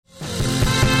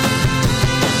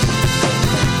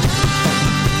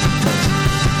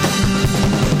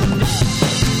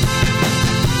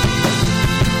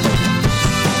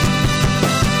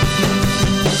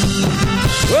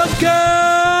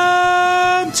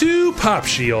Pop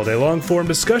Shield, a long-form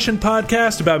discussion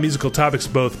podcast about musical topics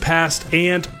both past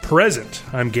and present.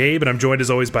 I'm Gabe, and I'm joined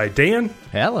as always by Dan.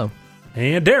 Hello.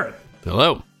 And Darren.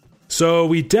 Hello. So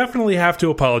we definitely have to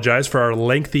apologize for our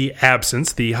lengthy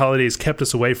absence. The holidays kept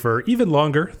us away for even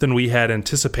longer than we had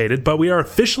anticipated, but we are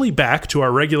officially back to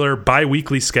our regular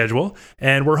bi-weekly schedule,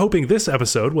 and we're hoping this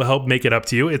episode will help make it up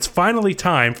to you. It's finally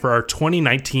time for our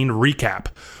 2019 recap.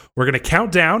 We're going to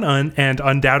count down and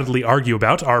undoubtedly argue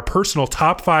about our personal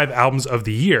top 5 albums of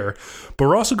the year, but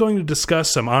we're also going to discuss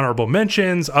some honorable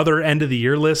mentions, other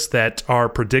end-of-the-year lists that are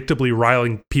predictably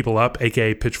riling people up,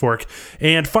 aka Pitchfork,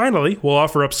 and finally, we'll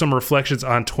offer up some reflections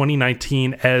on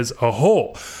 2019 as a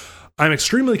whole. I'm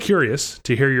extremely curious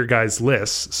to hear your guys'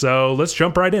 lists, so let's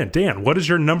jump right in. Dan, what is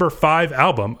your number 5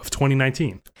 album of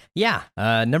 2019? Yeah,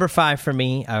 number 5 for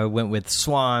me, I went with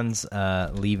Swans,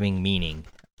 Leaving Meaning.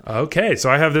 Okay,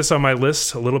 so I have this on my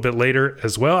list a little bit later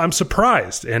as well. I'm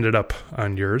surprised it ended up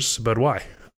on yours, but why?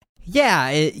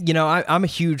 Yeah, I'm a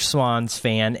huge Swans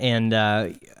fan, and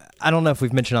I don't know if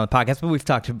we've mentioned on the podcast, but we've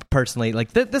talked personally.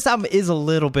 Like this album is a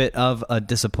little bit of a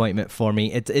disappointment for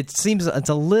me. It seems it's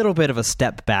a little bit of a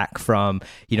step back from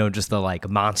just the like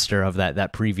monster of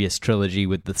that previous trilogy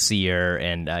with the Seer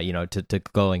and to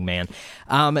Glowing Man.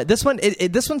 This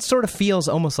one sort of feels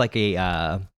almost like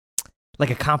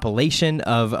a compilation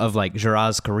of like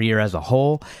Gérard's career as a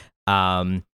whole.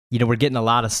 We're getting a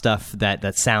lot of stuff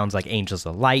that sounds like Angels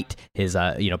of Light, his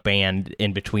band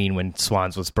in between when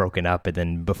Swans was broken up and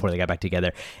then before they got back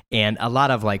together, and a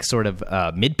lot of like sort of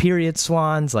mid-period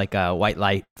Swans like White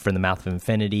Light from the Mouth of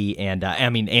Infinity, and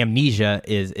Amnesia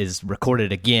is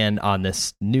recorded again on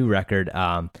this new record.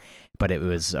 But it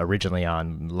was originally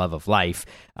on Love of Life.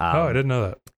 I didn't know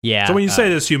that. Yeah. So when you say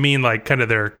this, you mean like kind of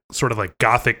their sort of like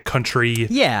gothic country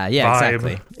Yeah,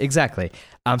 vibe. Exactly.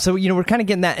 So, we're kind of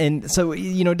getting that. And so, it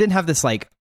didn't have this like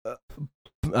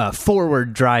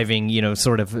forward driving,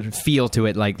 sort of feel to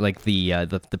it like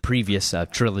the previous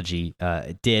trilogy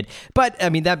did. But I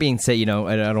mean, that being said, I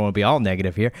don't want to be all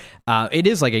negative here. It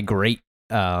is like a great,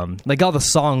 like all the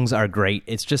songs are great.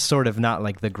 It's just sort of not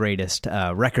like the greatest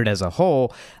record as a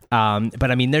whole.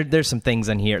 But I mean, there's some things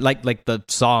in here, like the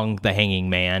song "The Hanging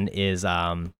Man" is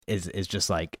just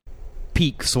like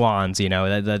peak Swans.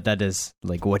 That is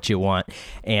like what you want.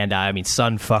 And I mean,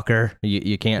 Sunfucker,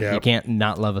 you can't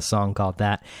not love a song called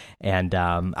that. And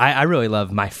I really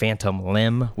love My Phantom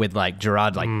Limb with like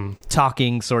Gérard like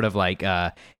talking sort of like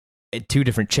two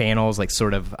different channels, like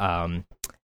sort of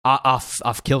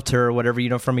off kilter or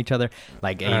whatever, from each other,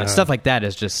 like stuff like that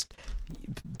is just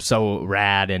so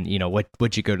rad. And what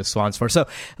would you go to Swans for? So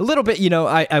a little bit,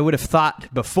 I would have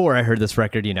thought before I heard this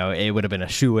record, it would have been a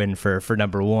shoe-in for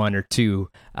number 1 or 2.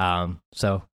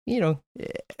 So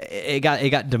it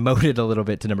got demoted a little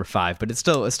bit to number 5, but it's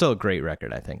still a great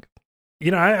record, I think.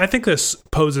 I think this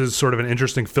poses sort of an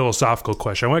interesting philosophical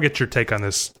question. I want to get your take on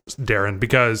this, Darren,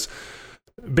 because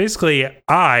basically,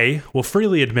 I will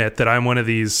freely admit that I'm one of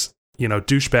these,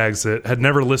 douchebags that had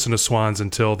never listened to Swans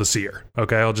until the Seer.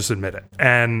 Okay, I'll just admit it.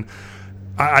 And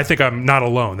I think I'm not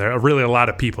alone. There are really a lot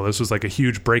of people. This was like a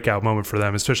huge breakout moment for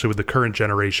them, especially with the current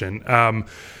generation.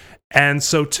 And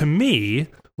so to me,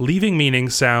 Leaving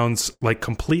Meaning sounds like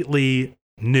completely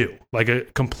new, like a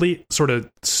complete sort of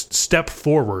step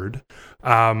forward.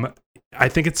 I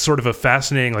think it's sort of a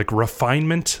fascinating like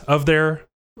refinement of their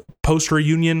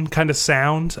post-reunion kind of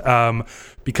sound,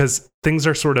 because things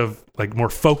are sort of like more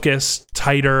focused,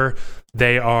 tighter.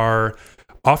 They are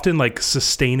often like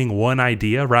sustaining one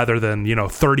idea rather than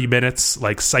 30 minutes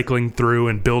like cycling through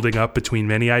and building up between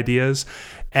many ideas.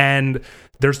 And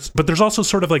there's also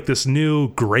sort of like this new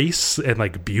grace and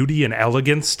like beauty and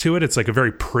elegance to it. It's like a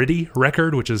very pretty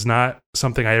record, which is not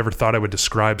something I ever thought I would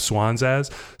describe Swans as.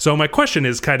 So my question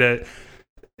is kind of,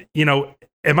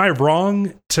 am I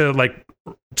wrong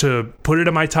to put it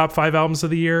in my top 5 albums of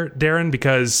the year, Darren?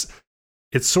 Because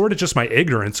it's sort of just my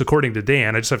ignorance, according to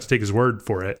Dan. I just have to take his word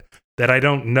for it, that I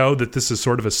don't know that this is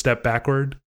sort of a step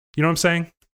backward. You know what I'm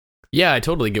saying? Yeah, I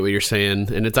totally get what you're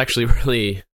saying. And it's actually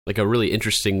really like a really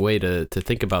interesting way to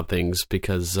think about things,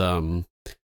 because and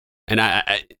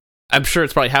I'm sure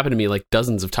it's probably happened to me like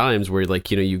dozens of times where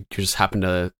like, you just happen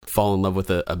to fall in love with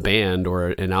a band or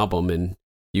an album and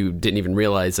you didn't even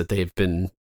realize that they've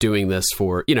been doing this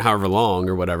for, however long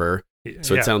or whatever.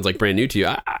 So it sounds like brand new to you.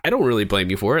 I don't really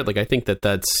blame you for it. Like, I think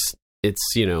it's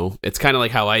it's kind of like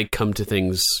how I come to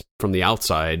things from the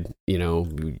outside,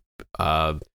 things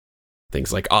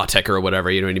like Autek or whatever,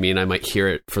 you know what I mean? I might hear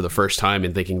it for the first time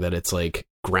and thinking that it's like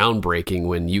groundbreaking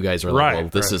when you guys are like, well,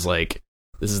 this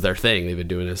is their thing. They've been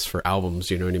doing this for albums,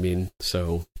 you know what I mean?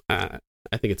 So I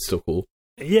think it's still cool.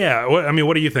 Yeah,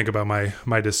 what do you think about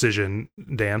my decision,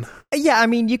 Dan? Yeah, I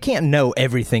mean, you can't know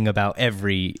everything about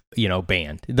every,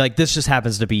 band. Like, this just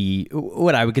happens to be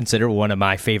what I would consider one of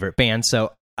my favorite bands,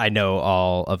 so I know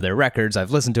all of their records.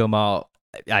 I've listened to them all.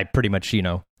 I pretty much,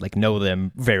 know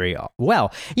them very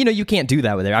well. You can't do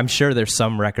that with it. I'm sure there's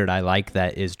some record I like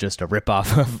that is just a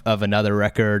ripoff of another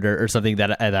record or something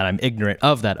that I'm ignorant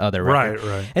of that other record.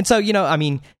 Right. And so,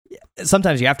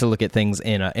 sometimes you have to look at things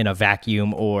in a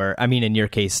vacuum, or in your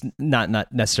case, not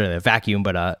necessarily a vacuum,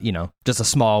 but just a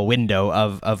small window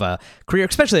of a career,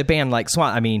 especially a band like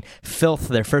Swan. Filth,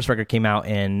 their first record came out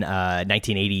in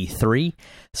 1983,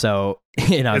 so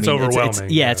it's overwhelming.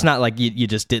 It's not like you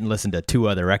just didn't listen to two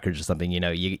other records or something.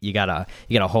 You got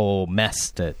a whole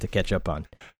mess to catch up on.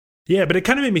 Yeah, but it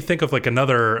kind of made me think of like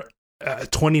another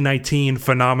 2019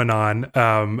 phenomenon.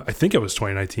 I think it was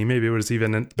 2019. Maybe it was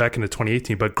even back into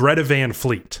 2018. But Greta Van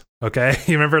Fleet. Okay,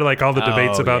 you remember like all the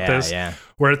debates about this,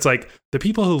 where it's like the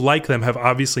people who like them have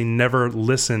obviously never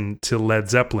listened to Led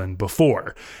Zeppelin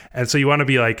before, and so you want to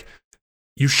be like,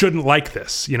 you shouldn't like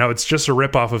this. It's just a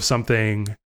ripoff of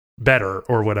something better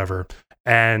or whatever.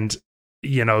 And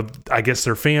I guess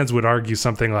their fans would argue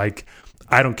something like,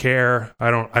 I don't care.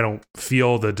 I don't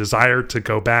feel the desire to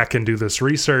go back and do this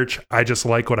research. I just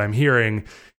like what I'm hearing,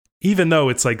 even though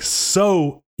it's like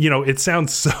so, it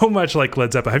sounds so much like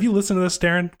Led Zeppelin. Have you listened to this,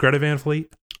 Darren? Greta Van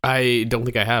Fleet? I don't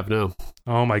think I have, no.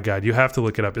 Oh my God, you have to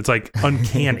look it up. It's like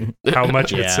uncanny how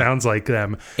much it sounds like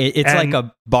them. It's like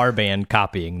a bar band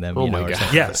copying them. Oh my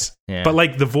God. Yes. Yeah. But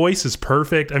like the voice is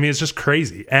perfect. It's just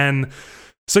crazy. And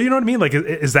so you know what I mean? Like,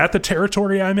 is that the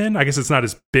territory I'm in? I guess it's not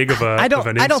as big of an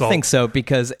insult. I don't think so,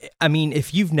 because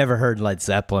if you've never heard Led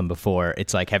Zeppelin before,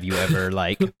 it's like, have you ever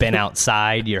been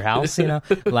outside your house?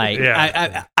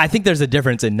 I think there's a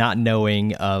difference in not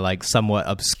knowing like somewhat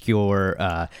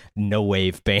obscure no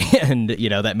wave band,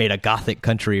 that made a gothic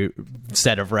country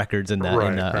set of records in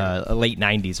the late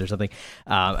 '90s or something.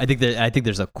 I think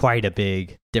there's quite a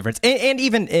big difference, and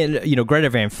even Greta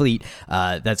Van Fleet,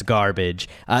 that's garbage.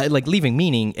 Like Leaving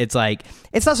Meaning, it's like,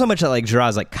 it's not so much that like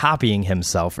Gerard's like copying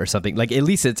himself or something. Like, at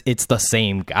least it's the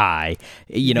same guy.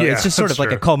 It's just sort of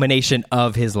like a culmination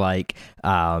of his like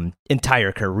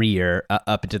entire career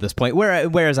up to this point.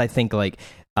 Whereas I think like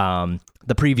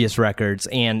the previous records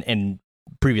and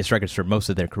previous records for most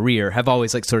of their career have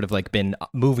always like sort of like been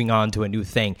moving on to a new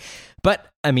thing. But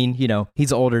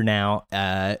he's older now.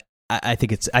 I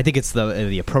think it's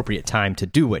the appropriate time to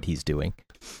do what he's doing.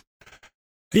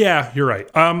 Yeah, you're right.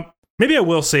 Maybe I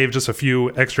will save just a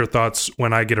few extra thoughts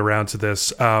when I get around to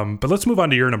this. But let's move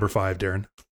on to your number 5, Darren.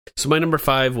 So my number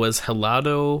 5 was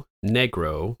Helado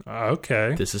Negro.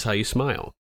 Okay. This Is How You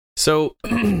Smile. So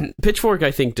Pitchfork,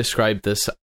 I think, described this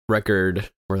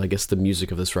record, or I guess the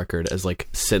music of this record, as like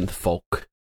synth folk.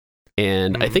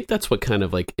 And I think that's what kind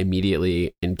of like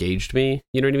immediately engaged me.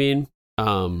 You know what I mean?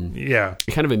 Yeah.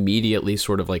 It kind of immediately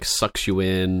sort of like sucks you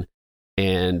in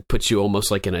and puts you almost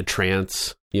like in a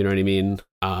trance. You know what I mean?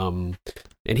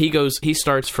 And he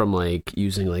starts from like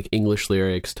using like English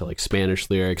lyrics to like Spanish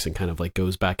lyrics and kind of like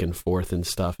goes back and forth and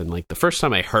stuff. And like the first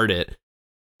time I heard it,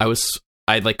 I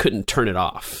like couldn't turn it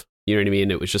off. You know what I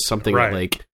mean? It was just something that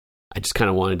like I just kind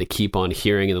of wanted to keep on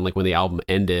hearing. And then like when the album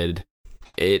ended,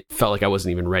 it felt like I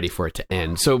wasn't even ready for it to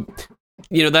end. So,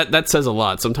 that says a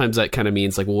lot. Sometimes that kind of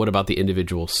means like, well, what about the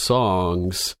individual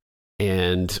songs?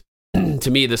 And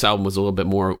to me, this album was a little bit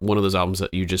more one of those albums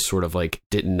that you just sort of like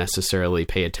didn't necessarily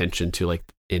pay attention to like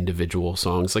individual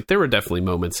songs. Like there were definitely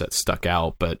moments that stuck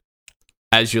out, but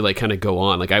as you like kind of go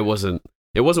on, like it wasn't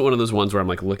one of those ones where I'm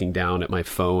like looking down at my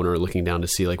phone or looking down to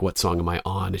see like what song am I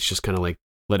on. It's just kind of like,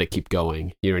 let it keep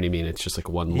going. You know what I mean? It's just like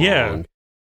one long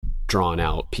drawn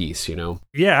out piece,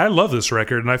 Yeah, I love this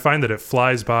record, and I find that it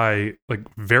flies by like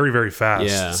very, very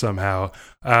fast somehow.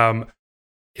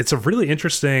 It's a really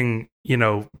interesting,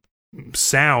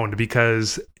 sound,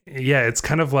 because it's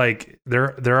kind of like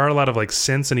there are a lot of like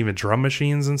synths and even drum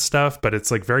machines and stuff, but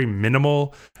it's like very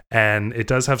minimal, and it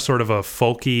does have sort of a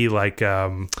folky like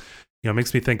it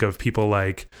makes me think of people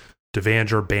like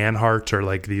Devandra Banhart or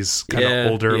like these kind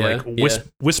of older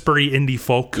whispery indie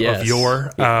folk of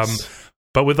yore.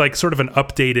 But with like sort of an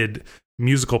updated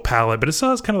musical palette, but it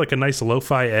still has kind of like a nice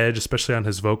lo-fi edge, especially on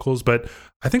his vocals. But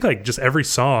I think like just every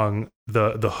song,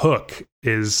 the hook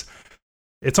is,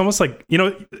 it's almost like,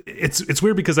 it's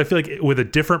weird because I feel like with a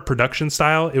different production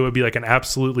style, it would be like an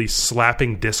absolutely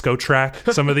slapping disco track,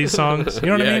 some of these songs. You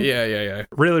know what I mean? Yeah.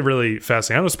 Really, really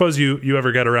fascinating. I don't suppose you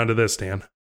ever got around to this, Dan.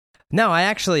 No, I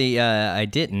actually, I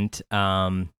didn't.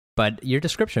 But your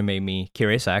description made me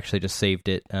curious. I actually just saved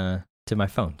it to my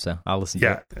phone, so I'll listen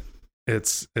to it.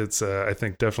 It's I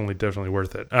think definitely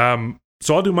worth it.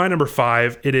 So I'll do my number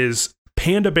 5. It is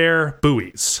Panda Bear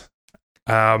Buoys.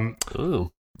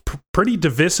 Pretty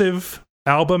divisive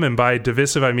album, and by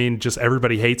divisive I mean just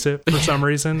everybody hates it for some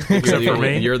reason, except for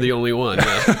me. You're the only one.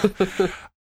 Yeah.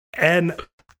 And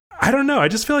I don't know. I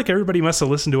just feel like everybody must have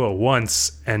listened to it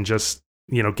once and just,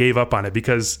 gave up on it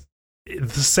because the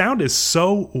sound is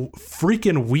so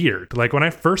freaking weird. Like when I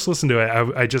first listened to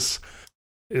it, I just,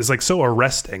 it's like so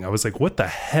arresting. I was like, what the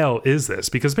hell is this?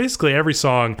 Because basically every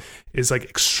song is like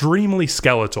extremely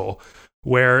skeletal,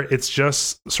 where it's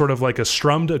just sort of like a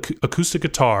strummed acoustic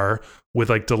guitar with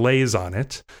like delays on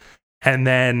it, and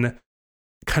then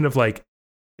kind of like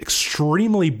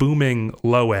extremely booming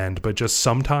low end, but just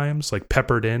sometimes like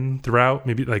peppered in throughout,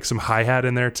 maybe like some hi-hat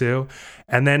in there too.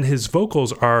 And then his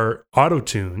vocals are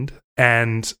auto-tuned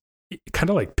and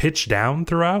kind of like pitched down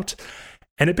throughout.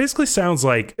 And it basically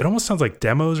it almost sounds like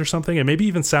demos or something. And maybe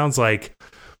even sounds like,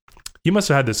 you must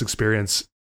have had this experience,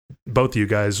 both of you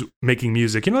guys, making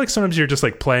music. Like sometimes you're just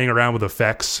like playing around with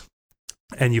effects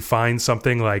and you find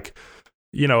something like,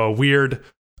 a weird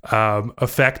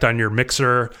effect on your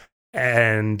mixer,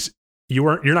 and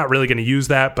you're not really going to use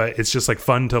that, but it's just like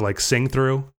fun to like sing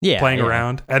through, playing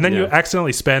around. And then you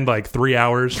accidentally spend like 3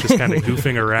 hours just kind of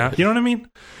goofing around. You know what I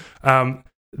mean?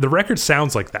 The record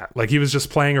sounds like that. Like he was just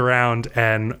playing around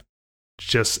and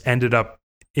just ended up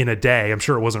in a day. I'm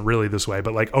sure it wasn't really this way,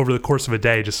 but like over the course of a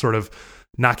day, just sort of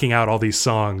knocking out all these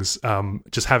songs,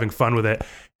 just having fun with it.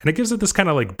 And it gives it this kind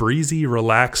of like breezy,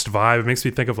 relaxed vibe. It makes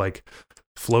me think of like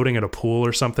floating at a pool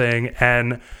or something.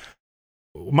 And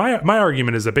my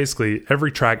argument is that basically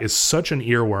every track is such an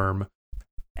earworm,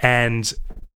 and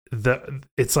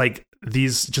it's like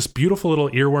these just beautiful little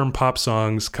earworm pop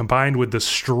songs combined with the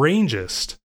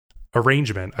strangest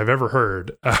arrangement I've ever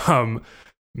heard,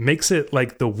 makes it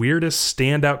like the weirdest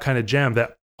standout kind of gem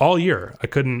that all year I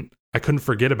couldn't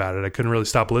forget about it. I couldn't really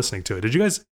stop listening to it. Did you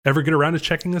guys ever get around to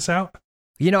checking this out?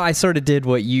 I sort of did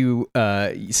what you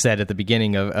said at the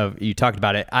beginning of you talked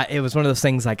about it. It was one of those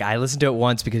things like I listened to it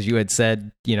once because you had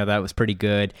said, that was pretty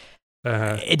good.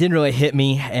 It didn't really hit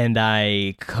me, and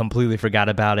I completely forgot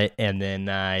about it. And then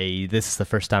this is the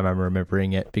first time I'm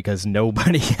remembering it because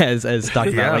nobody has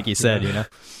talked about it, like you said,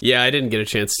 Yeah, I didn't get a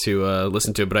chance to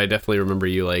listen to it, but I definitely remember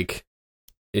you like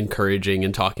encouraging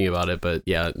and talking about it. But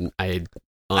yeah, I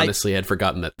honestly had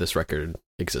forgotten that this record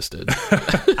existed.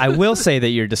 I will say that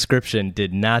your description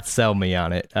did not sell me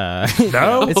on it.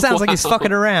 No, it sounds like he's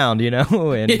fucking around, and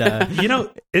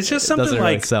it's just something doesn't like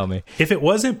really sell me. If it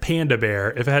wasn't Panda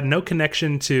Bear, if it had no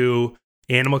connection to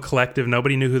Animal Collective,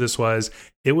 nobody knew who this was,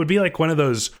 it would be like one of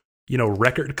those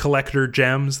record collector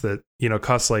gems that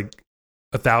costs like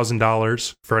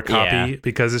 $1,000 for a copy,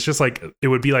 because it's just like it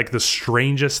would be like the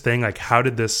strangest thing. Like, how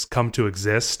did this come to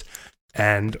exist?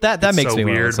 And that makes so me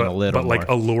weird, but like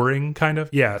more alluring, kind of.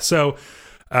 Yeah. So,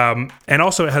 and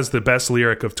also it has the best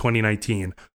lyric of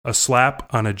 2019: "A slap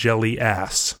on a jelly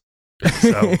ass."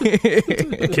 So,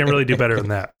 you can't really do better than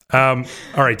that. All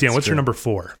right, Dan, what's your number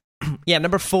 4? Yeah,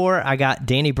 number 4, I got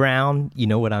Danny Brown. You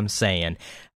know what I'm saying.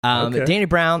 Okay. Danny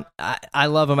Brown, I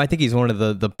love him. I think he's one of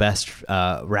the best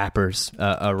rappers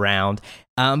around.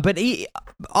 But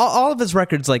all of his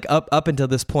records, like up until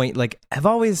this point, like have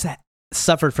always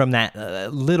suffered from that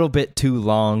little bit too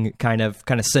long kind of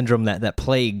syndrome that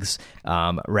plagues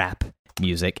rap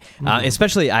music,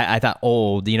 especially I thought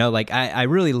Old. Like I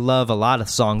really love a lot of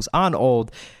songs on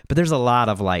Old, but there's a lot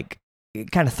of like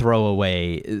kind of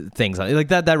throwaway things like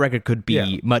that record could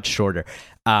be much shorter,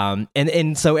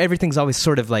 and so everything's always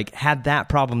sort of like had that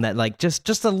problem that like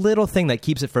just a little thing that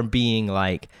keeps it from being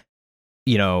like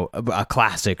a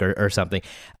classic or something.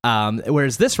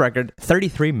 Whereas this record,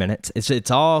 33 minutes,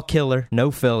 it's all killer,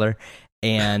 no filler,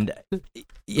 and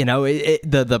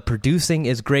the producing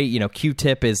is great.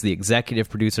 Q-Tip is the executive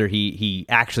producer. He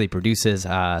actually produces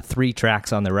 3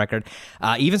 tracks on the record.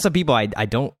 Even some people I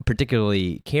don't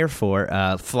particularly care for.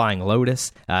 Flying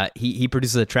Lotus, he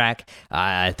produces a track.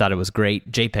 I thought it was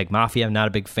great. JPEG Mafia, I'm not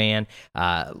a big fan.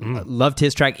 Loved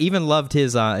his track. Even loved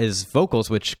his vocals,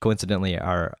 which coincidentally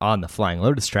are on the Flying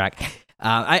Lotus track.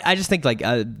 I just think like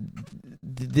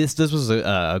this was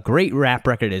a great rap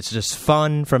record. It's just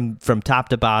fun from top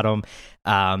to bottom.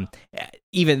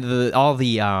 Even all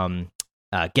the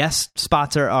guest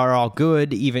spots are all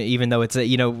good, even though it's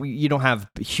you don't have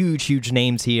huge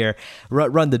names here.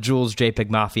 Run the Jewels, JPEG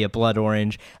Mafia, Blood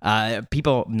Orange,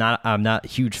 people I'm not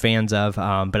huge fans of,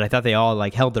 but I thought they all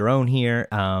like held their own here.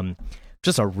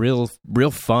 Just a real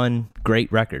fun,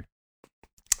 great record.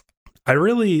 I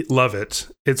really love it.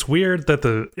 It's weird that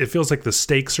it feels like the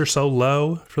stakes are so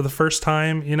low for the first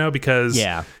time, because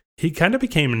he kind of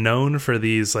became known for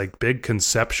these like big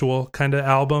conceptual kind of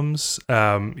albums.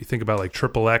 You think about like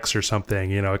Triple X or something,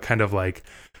 it kind of like,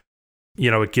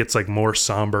 it gets like more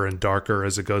somber and darker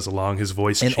as it goes along. His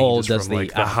voice and changes Old does from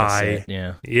like the opposite,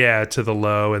 high, to the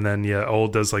low, and then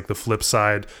Old does like the flip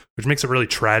side, which makes it really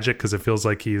tragic because it feels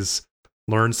like he's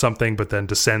learned something, but then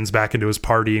descends back into his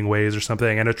partying ways or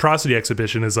something. And Atrocity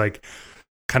Exhibition is like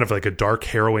kind of like a dark,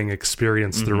 harrowing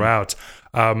experience throughout.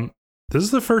 This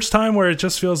is the first time where it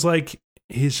just feels like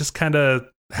he's just kind of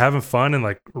having fun and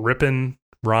like ripping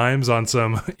rhymes on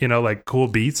some, like cool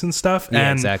beats and stuff.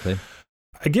 Yeah, and exactly.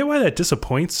 I get why that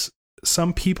disappoints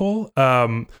some people.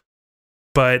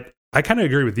 But I kind of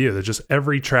agree with you that just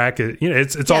every track,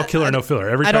 it's all killer, no filler.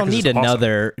 Every track I don't need is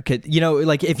another, awesome.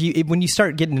 Like when you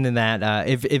start getting into that,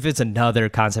 if it's another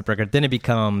concept record, then it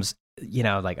becomes,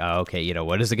 like, oh, okay,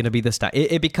 what is it going to be this time?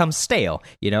 It becomes stale,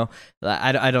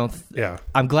 I don't. Yeah.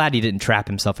 I'm glad he didn't trap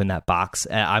himself in that box.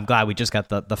 I'm glad we just got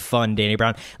the fun Danny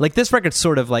Brown. Like this record's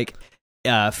sort of like,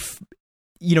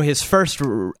 his first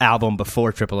album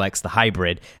before Triple X, The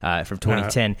Hybrid, from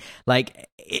 2010, like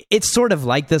it's sort of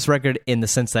like this record in the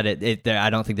sense that I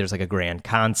don't think there's like a grand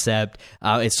concept.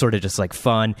 It's sort of just like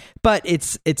fun, but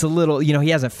it's a little, he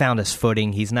hasn't found his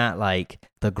footing. He's not like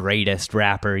the greatest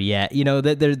rapper yet.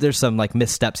 There's some like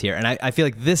missteps here, and I feel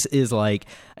like this is like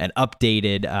an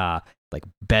updated, like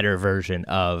better version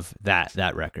of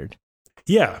that record.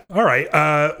 Yeah. All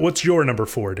right. What's your number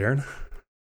 4, Darren?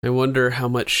 I wonder how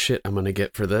much shit I'm going to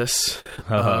get for this.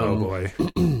 Oh,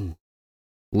 boy.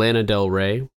 Lana Del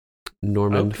Rey,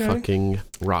 Norman fucking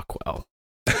Rockwell.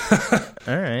 All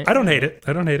right. I don't hate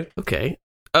it. Okay.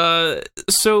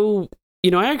 So,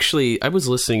 I was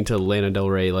listening to Lana Del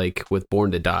Rey, like, with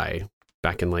Born to Die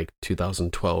back in, like,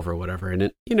 2012 or whatever.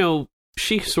 And,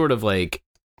 she sort of, like,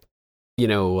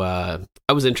 I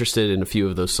was interested in a few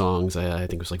of those songs. I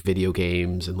think it was, like, Video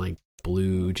Games and, like,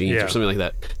 Blue Jeans or something like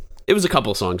that. It was a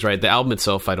couple songs, right? The album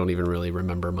itself, I don't even really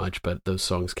remember much, but those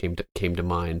songs came to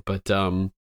mind. But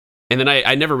and then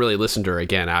I never really listened to her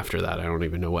again after that. I don't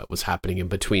even know what was happening in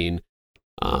between.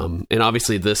 And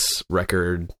obviously, this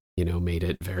record, made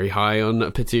it very high on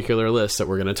a particular list that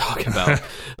we're going to talk about.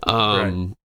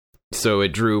 Right. So it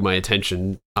drew my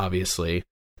attention, obviously,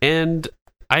 and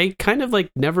I kind of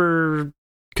like never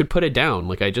could put it down.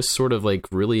 Like I just sort of like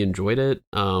really enjoyed it.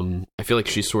 I feel like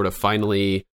she sort of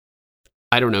finally,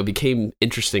 I don't know, became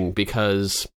interesting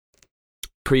because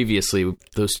previously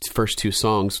those first 2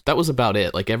 songs, that was about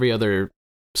it. Like every other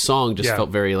song just felt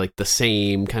very like the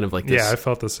same, kind of like this. Yeah, I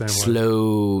felt the same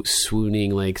slow,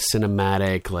 swooning, like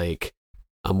cinematic, like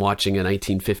I'm watching a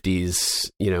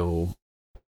 1950s,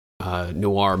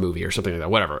 noir movie or something like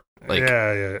that. Whatever. Like,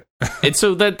 yeah. And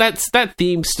so that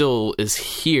theme still is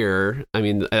here. I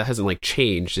mean, it hasn't like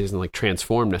changed, it hasn't like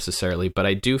transformed necessarily, but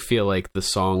I do feel like the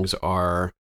songs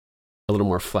are a little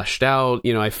more fleshed out.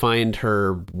 I find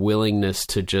her willingness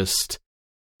to just,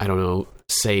 I don't know,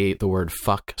 say the word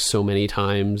fuck so many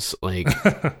times, like,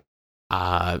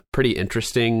 pretty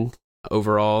interesting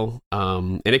overall.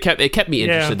 And it kept me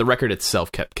interested. Yeah. The record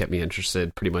itself kept me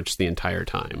interested pretty much the entire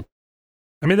time.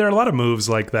 I mean, there are a lot of moves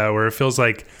like that where it feels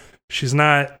like she's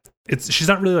not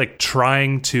really like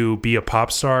trying to be a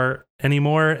pop star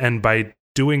anymore, and by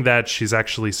doing that, she's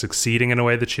actually succeeding in a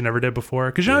way that she never did before.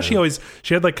 Because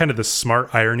she had like kind of this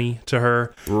smart irony to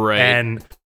her, right?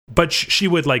 But she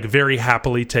would like very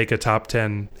happily take a top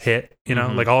 10 hit.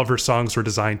 Like all of her songs were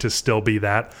designed to still be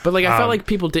that. But like I felt like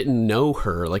people didn't know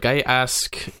her. Like I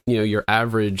ask, your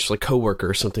average like coworker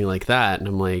or something like that, and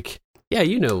I'm like, yeah, I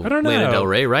don't know. Lana Del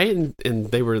Rey, right?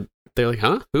 And they're like,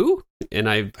 huh? Who? And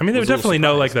I mean, they would definitely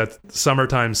know like that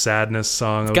Summertime Sadness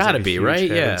song. It's gotta be, right?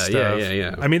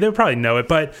 Yeah. I mean, they would probably know it,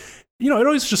 but it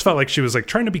always just felt like she was like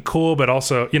trying to be cool, but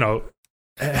also,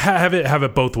 have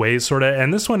it both ways, sort of.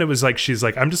 And this one, it was like she's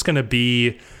like, I'm just gonna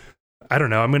be, I don't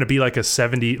know, I'm gonna be like a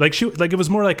 70, like it was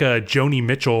more like a Joni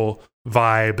Mitchell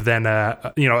vibe than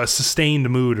a sustained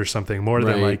mood or something, more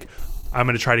than like, I'm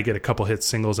going to try to get a couple hit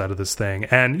singles out of this thing.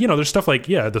 And, there's stuff like,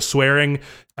 the swearing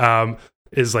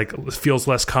is like, feels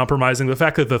less compromising. The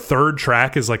fact that the third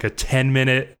track is like a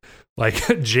 10-minute like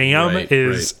jam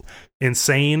is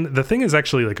insane. The thing is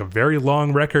actually like a very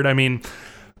long record. I mean,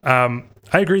 I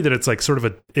agree that it's like sort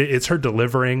of it's her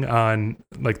delivering on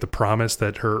like the promise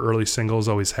that her early singles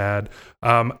always had.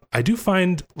 I do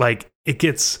find like it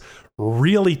gets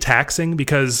really taxing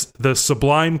because the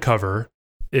Sublime cover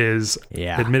is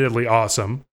admittedly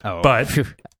awesome, but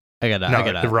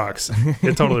it rocks.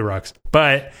 It totally rocks.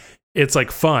 But it's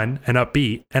like fun and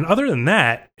upbeat. And other than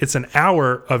that, it's an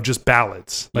hour of just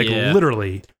ballads. Like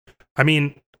literally. I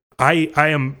mean, I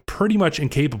am pretty much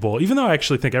incapable, even though I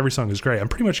actually think every song is great, I'm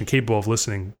pretty much incapable of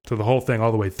listening to the whole thing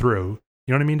all the way through.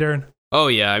 You know what I mean, Darren? Oh,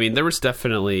 yeah. I mean, there was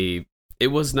definitely... It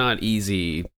was not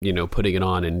easy, putting it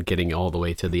on and getting all the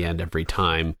way to the end every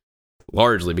time,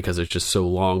 largely because it's just so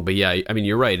long. But yeah, I mean,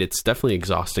 you're right. It's definitely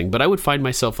exhausting. But I would find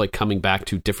myself like coming back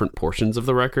to different portions of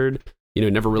the record.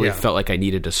 Never really felt like I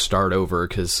needed to start over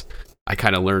because I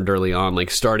kind of learned early on, like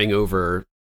starting over,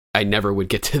 I never would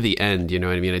get to the end. You know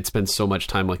what I mean? I'd spend so much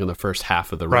time like on the first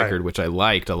half of the record, which I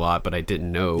liked a lot, but I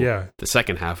didn't know the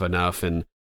second half enough. And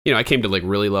I came to like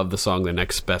really love the song "The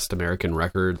Next Best American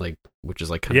Record," like which is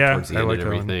like kind of towards the end and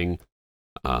everything.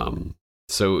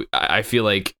 So I feel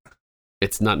like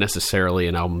it's not necessarily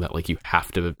an album that like you have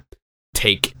to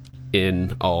take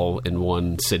in all in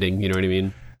one sitting. You know what I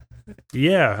mean?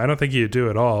 Yeah, I don't think you do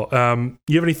at all.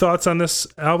 You have any thoughts on this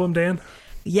album, Dan?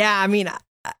 Yeah, I mean,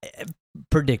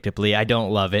 predictably, I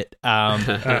don't love it.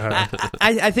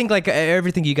 I think like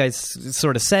everything you guys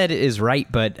sort of said is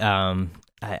right, but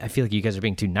I feel like you guys are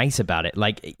being too nice about it.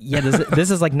 Like, yeah, this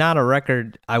is like not a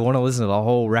record I want to listen to the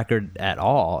whole record at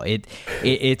all.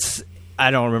 It's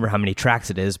I don't remember how many tracks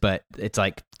it is, but it's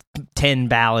like 10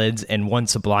 ballads and one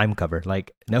Sublime cover.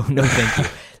 Like, no, thank you.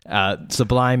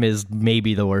 Sublime is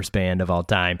maybe the worst band of all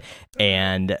time,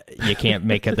 and you can't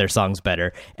make their songs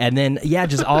better. And then, yeah,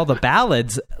 just all the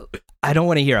ballads. I don't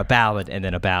want to hear a ballad and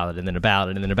then a ballad and then a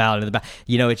ballad and then a ballad and then a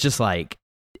ballad. It's just like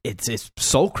it's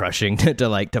soul crushing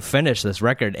to finish this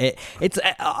record. It's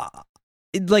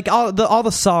like all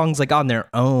the songs like on their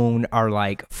own are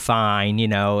like fine.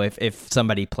 If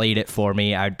somebody played it for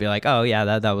me, I'd be like, oh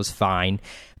yeah, that was fine.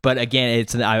 But again,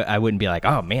 I wouldn't be like,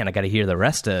 oh man, I got to hear the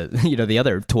rest of the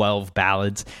other 12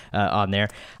 ballads on there.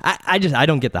 I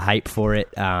don't get the hype for it.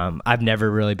 I've never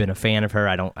really been a fan of her.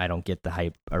 I don't get the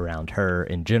hype around her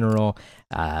in general.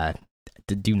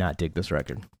 Do not dig this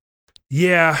record.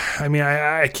 Yeah, I mean,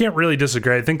 I can't really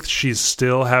disagree. I think she's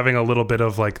still having a little bit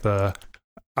of like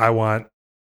I want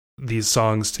these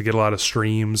songs to get a lot of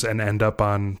streams and end up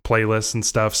on playlists and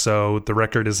stuff, so the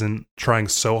record isn't trying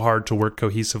so hard to work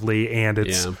cohesively, and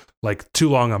it's like too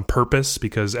long on purpose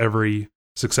because every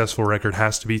successful record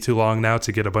has to be too long now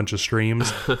to get a bunch of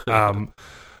streams.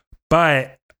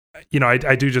 But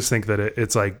I do just think that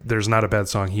it's like there's not a bad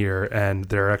song here, and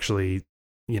they're actually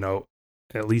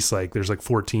at least like there's like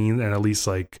 14, and at least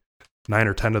like 9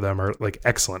 or 10 of them are like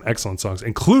excellent songs,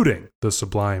 including the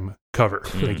Sublime cover.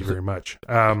 Thank you very much.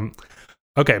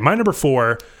 Okay, my number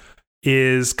 4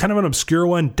 is kind of an obscure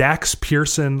one, Dax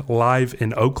Pearson Live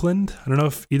in Oakland. I don't know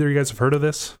if either of you guys have heard of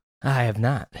this. I have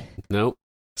not. Nope.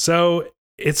 So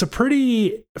it's a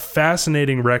pretty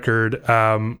fascinating record.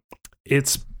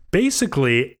 It's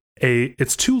basically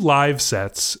it's 2 live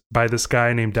sets by this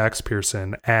guy named Dax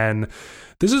Pearson, and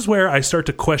this is where I start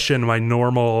to question my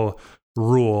normal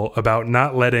rule about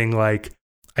not letting like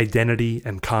identity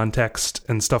and context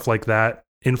and stuff like that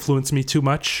influence me too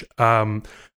much.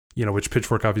 Which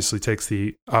Pitchfork obviously takes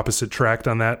the opposite tract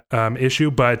on that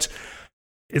issue, but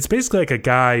it's basically like a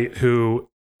guy who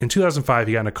in 2005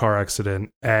 he got in a car accident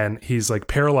and he's like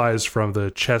paralyzed from the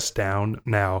chest down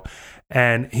now,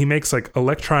 and he makes like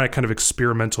electronic kind of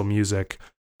experimental music,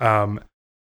 and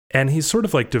he's sort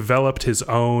of like developed his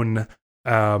own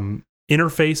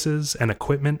interfaces and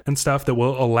equipment and stuff that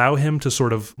will allow him to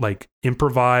sort of like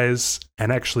improvise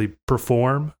and actually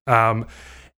perform. And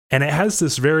it has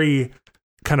this very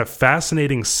kind of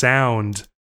fascinating sound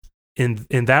in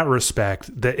that respect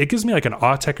that it gives me like an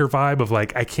Autechre vibe of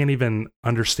like, I can't even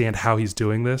understand how he's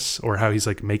doing this or how he's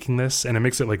like making this. And it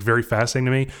makes it like very fascinating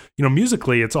to me.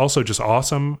 Musically, it's also just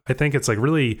awesome. I think it's like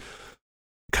really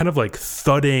kind of like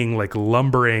thudding, like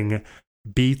lumbering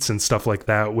beats and stuff like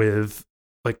that with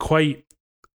like quite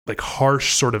like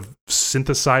harsh sort of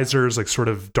synthesizers, like sort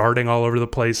of darting all over the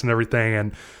place and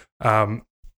everything.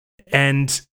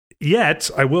 And yet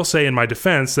I will say in my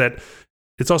defense that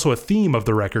it's also a theme of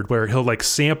the record where he'll like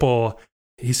samples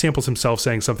himself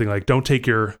saying something like, don't take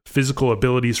your physical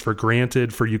abilities for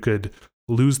granted, for you could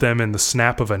lose them in the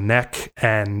snap of a neck.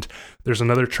 And there's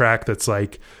another track that's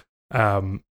like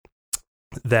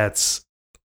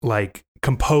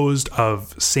composed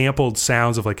of sampled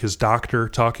sounds of like his doctor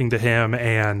talking to him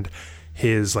and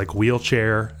his like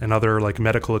wheelchair and other like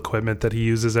medical equipment that he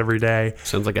uses every day.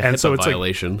 Sounds like a HIPAA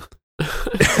violation.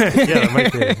 Yeah, it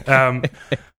might be.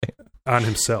 On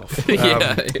himself.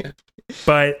 Yeah.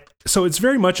 But so it's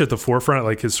very much at the forefront,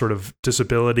 like his sort of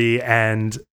disability,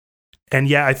 and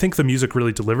yeah, I think the music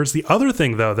really delivers. The other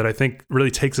thing though that I think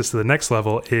really takes us to the next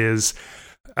level is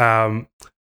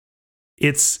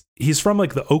he's from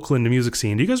like the Oakland music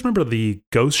scene. Do you guys remember the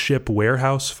Ghost Ship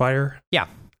Warehouse fire? Yeah.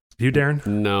 You, Darren?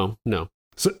 No.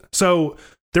 So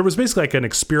there was basically like an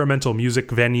experimental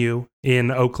music venue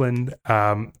in Oakland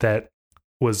that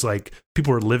was like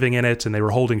people were living in it and they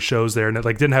were holding shows there, and it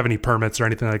like didn't have any permits or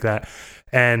anything like that.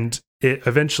 And it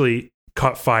eventually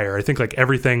caught fire. I think like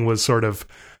everything was sort of,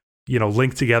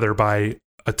 linked together by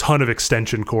a ton of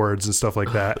extension cords and stuff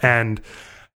like that. And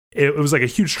it was like a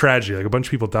huge tragedy. Like a bunch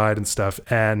of people died and stuff.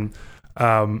 And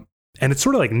it's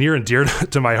sort of like near and dear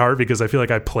to my heart because I feel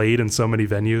like I played in so many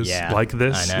venues like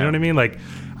this. You know what I mean? Like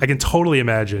I can totally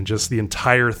imagine just the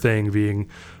entire thing being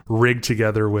rigged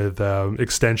together with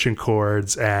extension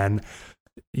cords and,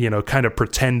 kind of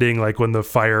pretending like when the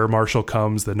fire marshal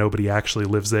comes that nobody actually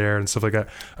lives there and stuff like that.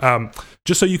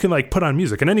 Just so you can like put on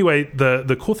music. And anyway,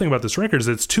 the cool thing about this record is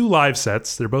it's 2 live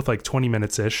sets. They're both like 20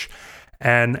 minutes ish.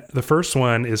 And the first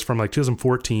one is from like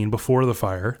 2014 before the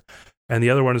fire. And the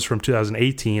other one is from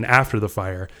 2018 after the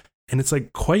fire. And it's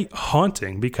like quite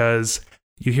haunting because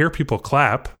you hear people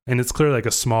clap and it's clearly like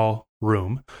a small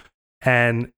room.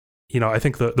 And, I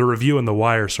think the review in The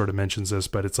Wire sort of mentions this,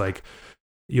 but it's like,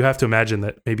 you have to imagine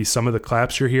that maybe some of the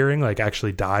claps you're hearing like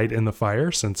actually died in the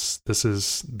fire, since this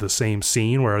is the same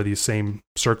scene where these same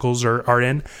circles are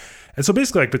in. And so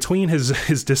basically like between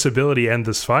his disability and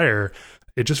this fire,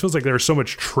 it just feels like there's so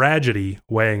much tragedy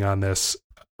weighing on this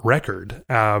record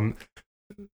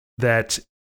that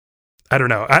I don't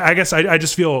know. I guess I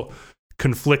just feel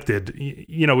conflicted.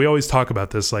 We always talk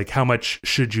about this, like how much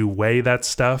should you weigh that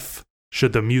stuff?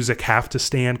 Should the music have to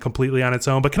stand completely on its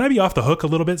own? But can I be off the hook a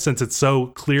little bit since it's so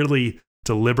clearly,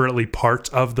 deliberately part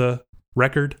of the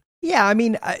record? Yeah, I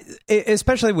mean,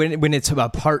 especially when it's a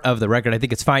part of the record, I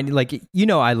think it's fine. Like,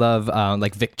 I love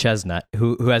like Vic Chesnutt,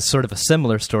 who has sort of a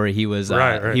similar story. He was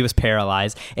right. He was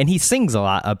paralyzed, and he sings a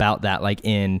lot about that, like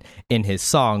in his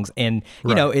songs. And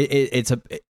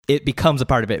it becomes a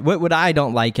part of it. What I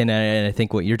don't like, and I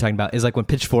think what you're talking about, is like when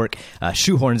Pitchfork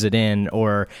shoehorns it in,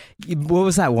 or what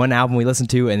was that one album we listened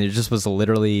to, and it just was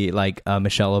literally like a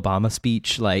Michelle Obama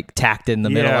speech, like tacked in the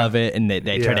middle of it, and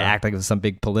they try to act like it was some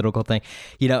big political thing,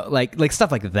 like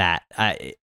stuff like that.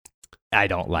 I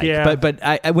don't like. Yeah. But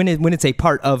when it's a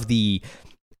part of the,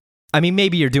 I mean,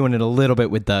 maybe you're doing it a little bit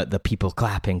with the people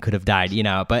clapping could have died,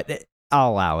 but I'll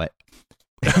allow it.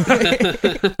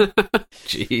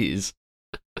 Jeez.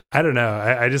 I don't know.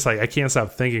 I just like, I can't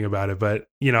stop thinking about it, but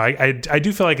I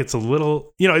do feel like it's a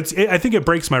little, I think it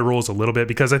breaks my rules a little bit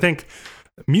because I think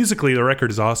musically the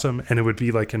record is awesome and it would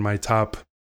be like in my top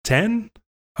 10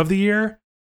 of the year,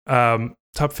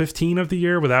 top 15 of the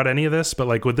year without any of this. But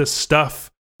like with this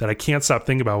stuff that I can't stop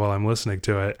thinking about while I'm listening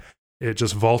to it, it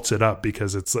just vaults it up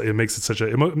because it makes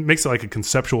it like a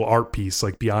conceptual art piece,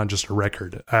 like beyond just a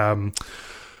record.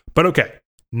 But okay.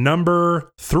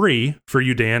 Number 3 for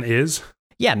you, Dan, is?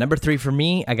 Yeah, number 3 for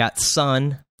me, I got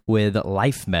Sun with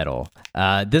Life Metal.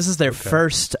 This is their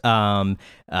first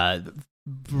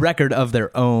record of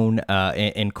their own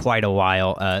in quite a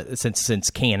while, since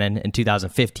Canon in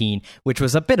 2015, which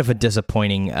was a bit of a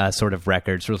disappointing sort of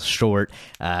record. It's real short,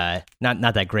 not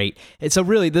that great. And so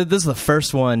really, this is the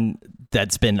first one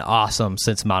that's been awesome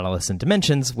since Monoliths and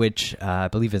Dimensions, which I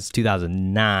believe is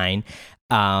 2009.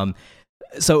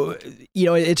 So,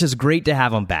 it's just great to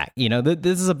have them back.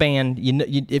 This is a band,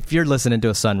 if you're listening to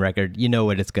a Sun record, you know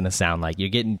what it's going to sound like. You're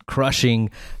getting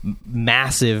crushing,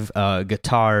 massive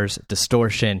guitars,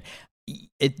 distortion.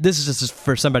 This is just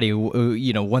for somebody who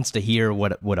wants to hear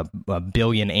what a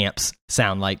billion amps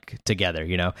sound like together,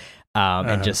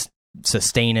 and just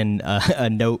sustaining a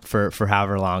note for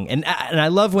however long. And I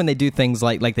love when they do things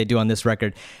like they do on this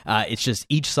record. It's just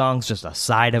each song's just a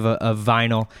side of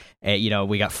vinyl.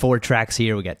 We got 4 tracks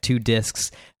here. We got 2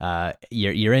 discs.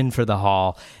 You're in for the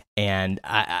haul. And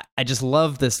I just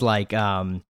love this, like,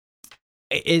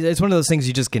 it's one of those things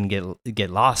you just can get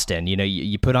lost in.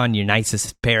 You put on your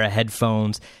nicest pair of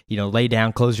headphones, lay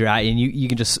down, close your eye, and you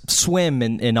can just swim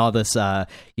in all this,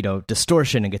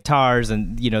 distortion and guitars,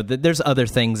 and there's other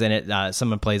things in it.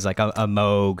 Someone plays like a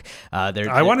Moog.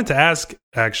 I wanted to ask,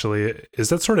 actually, is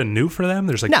that sort of new for them?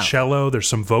 There's like cello, there's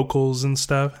some vocals and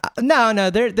stuff. No,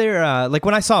 they're like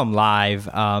when I saw them live,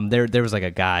 there was like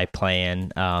a guy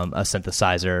playing a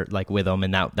synthesizer like with them,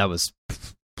 and that was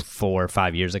 4 or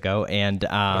 5 years ago, and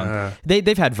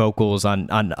they've had vocals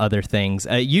on other things.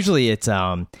 Usually it's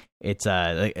the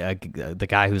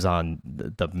guy who's on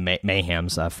the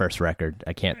Mayhem's first record.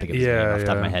 I can't think of his name off the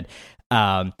top of my head.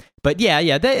 But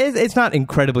it's not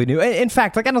incredibly new. In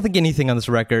fact, like I don't think anything on this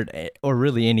record, or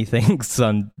really anything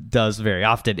Sun does very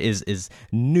often, is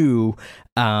new.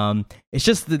 It's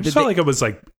just it felt like it was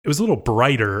a little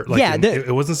brighter. Like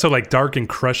it wasn't so like dark and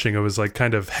crushing. It was like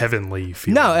kind of heavenly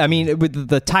feeling. No, I mean with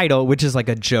the title, which is like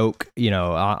a joke,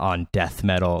 on death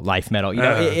metal, life metal.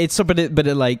 It's so, but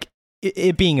it like.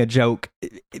 it being a joke,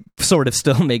 it sort of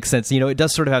still makes sense. It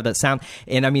does sort of have that sound.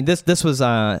 And I mean, this was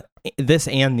this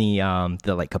and the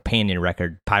like companion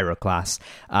record Pyroclast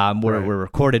were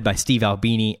recorded by Steve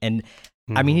Albini, and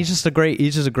I mean, he's just a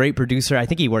great producer. I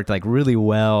think he worked like really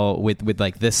well with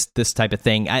like this type of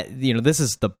thing. This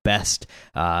is the best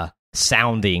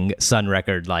sounding Sun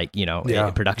record, like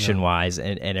production wise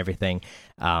and everything.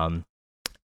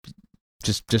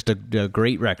 Just a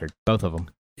great record, both of them.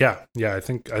 Yeah. I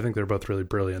think they're both really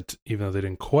brilliant, even though they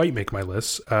didn't quite make my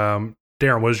list. Darren,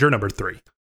 what was your number 3?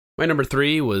 My number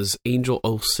 3 was Angel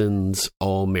Olsen's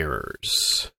All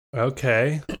Mirrors.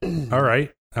 Okay. All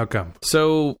right. How come?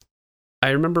 So I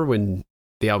remember when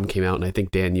the album came out, and I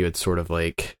think, Dan, you had sort of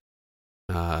like,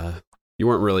 you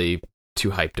weren't really too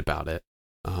hyped about it.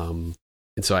 And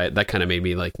so that kind of made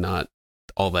me like not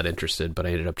all that interested, but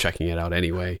I ended up checking it out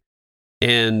anyway.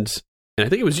 And I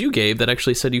think it was you, Gabe, that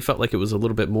actually said you felt like it was a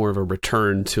little bit more of a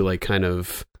return to like kind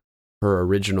of her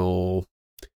original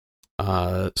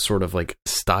sort of like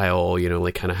style,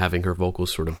 like kind of having her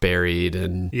vocals sort of buried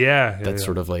and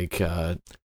sort of like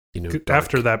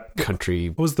after that country.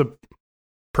 What was the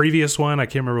previous one? I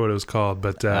can't remember what it was called,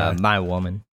 but My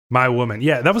Woman. My Woman.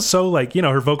 Yeah, that was so like,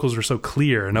 her vocals were so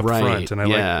clear and up front. And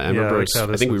I remember I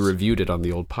think we reviewed it on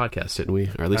the old podcast, didn't we?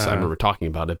 Or at least I remember talking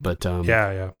about it. But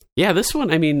yeah, this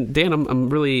one, I mean, Dan, I'm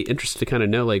really interested to kind of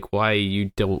know like why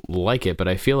you don't like it, but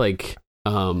I feel like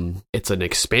it's an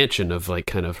expansion of like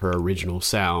kind of her original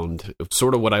sound,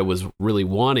 sort of what I was really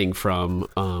wanting from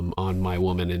on My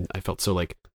Woman, and I felt so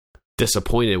like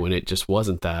disappointed when it just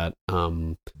wasn't that. Are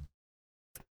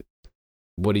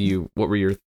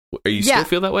you still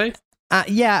feel that way?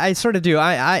 Yeah, I sort of do.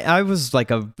 I was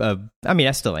like I mean,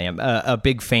 I still am a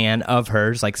big fan of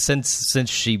hers. Like since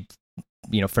she,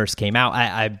 first came out,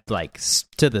 I like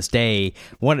to this day,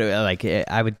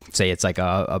 I would say it's like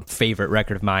a favorite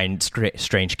record of mine,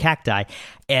 Strange Cacti.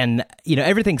 And,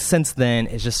 everything since then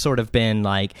has just sort of been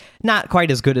like, not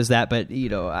quite as good as that, but,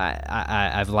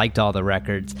 I've liked all the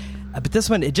records. But this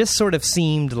one, it just sort of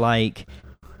seemed like,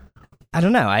 I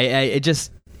don't know.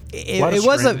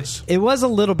 It was a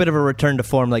little bit of a return to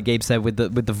form, like Gabe said, with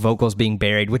the vocals being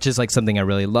buried, which is like something I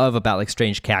really love about like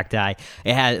Strange Cacti.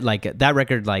 It had like that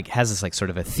record like has this like sort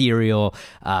of ethereal,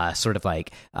 sort of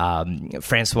like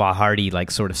Francois Hardy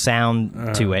like sort of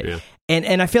sound to it. Yeah.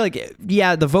 And I feel like,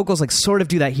 the vocals like sort of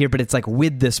do that here, but it's like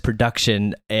with this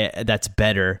production that's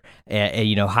better,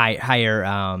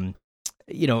 higher.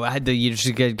 You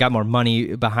just got more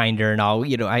money behind her and all.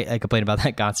 I complain about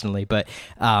that constantly, but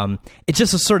it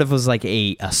just sort of was like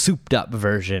a souped up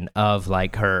version of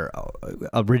like her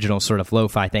original sort of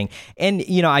lo-fi thing. And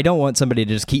I don't want somebody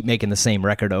to just keep making the same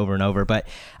record over and over, but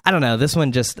I don't know. This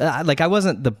one just like I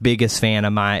wasn't the biggest fan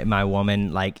of My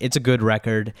Woman. Like it's a good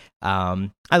record.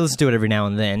 I listen to it every now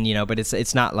and then, but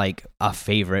it's not like a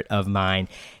favorite of mine.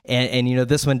 And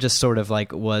this one just sort of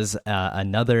like was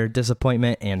another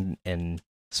disappointment and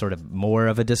sort of more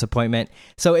of a disappointment.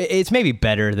 So it's maybe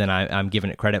better than I'm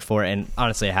giving it credit for. And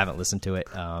honestly, I haven't listened to it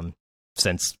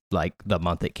since like the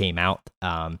month it came out.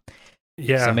 So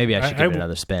maybe I should give it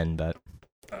another spin. But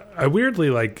I weirdly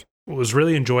like was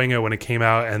really enjoying it when it came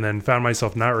out, and then found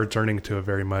myself not returning to it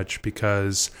very much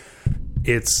because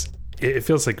it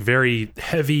feels like very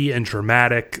heavy and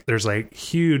dramatic. There's like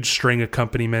huge string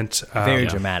accompaniment. Very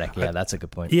dramatic. Yeah, that's a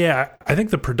good point. Yeah, I think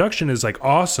the production is like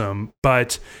awesome,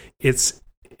 but it's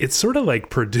sort of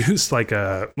like produced like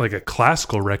a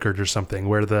classical record or something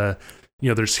where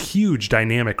there's huge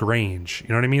dynamic range. You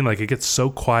know what I mean? Like it gets so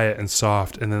quiet and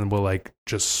soft, and then will like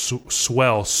just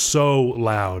swell so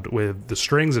loud with the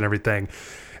strings and everything.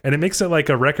 And it makes it like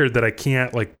a record that I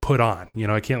can't like put on,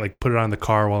 I can't like put it on in the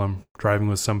car while I'm driving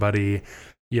with somebody.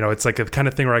 It's like a kind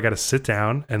of thing where I got to sit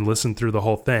down and listen through the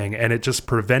whole thing. And it just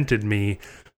prevented me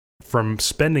from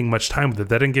spending much time with it.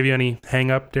 That didn't give you any hang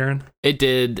up, Darren? It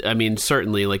did. I mean,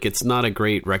 certainly like it's not a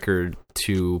great record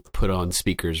to put on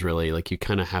speakers really. Like you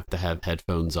kind of have to have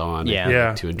headphones on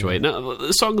to enjoy it. Now,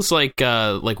 the songs like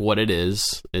What It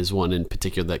Is one in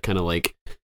particular that kind of like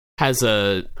has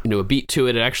a beat to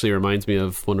it. It actually reminds me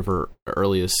of one of her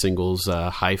earliest singles,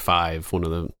 High Five, one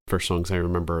of the first songs I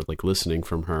remember like listening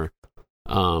from her.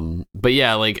 But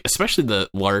yeah, like especially the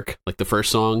Lark, like the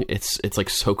first song, it's like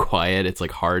so quiet. It's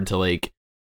like hard to like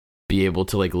be able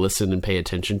to like listen and pay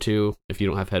attention to if you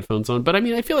don't have headphones on. But I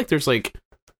mean, I feel like there's like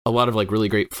a lot of like really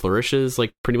great flourishes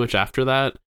like pretty much after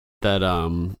that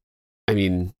I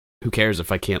mean, who cares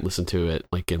if I can't listen to it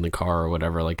like in the car or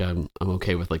whatever? Like I'm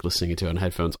okay with like listening to it on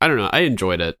headphones. I don't know. I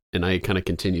enjoyed it, and I kind of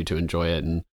continue to enjoy it.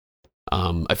 And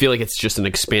I feel like it's just an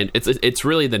It's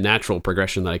really the natural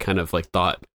progression that I kind of like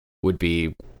thought would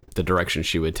be the direction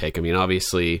she would take. I mean,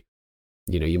 obviously,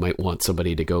 you might want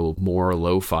somebody to go more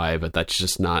lo-fi, but that's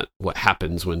just not what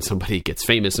happens when somebody gets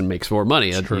famous and makes more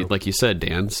money, like you said,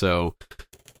 Dan. So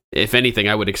if anything,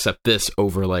 I would accept this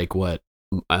over like what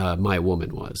My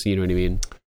Woman was. You know what I mean?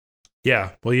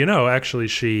 Yeah. Well,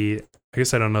 actually I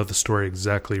guess I don't know the story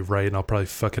exactly right, and I'll probably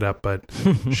fuck it up, but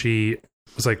she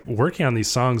was like working on these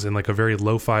songs in like a very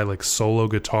lo-fi, like solo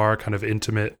guitar kind of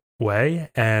intimate way,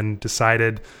 and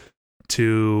decided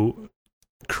to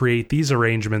create these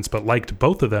arrangements, but liked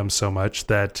both of them so much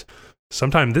that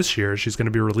sometime this year she's going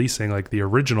to be releasing like the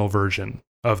original version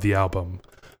of the album.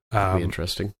 That'd be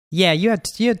interesting. Yeah, you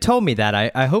had told me that.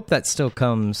 I hope that still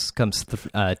comes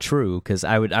true, because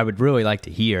I would really like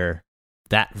to hear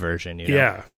that version.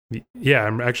 Yeah,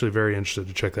 I'm actually very interested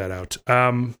to check that out.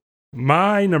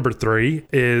 My number 3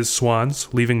 is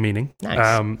Swans, Leaving Meaning.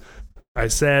 Nice. I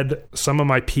said some of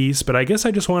my piece, but I guess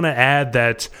I just want to add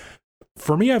that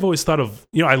for me, I've always thought of,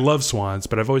 I love Swans,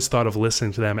 but I've always thought of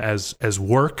listening to them as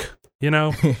work,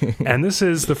 and this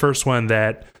is the first one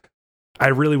that I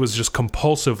really was just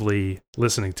compulsively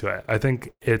listening to it. I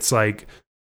think it's like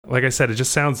I said, it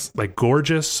just sounds like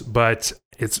gorgeous, but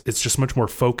it's just much more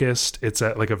focused. It's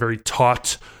like a very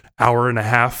taut hour and a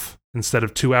half instead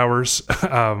of 2 hours.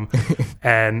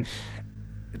 And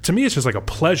to me, it's just like a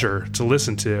pleasure to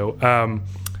listen to.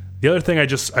 The other thing I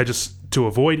just to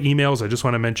avoid emails, I just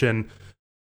want to mention,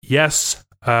 yes,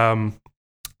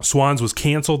 Swans was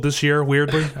canceled this year,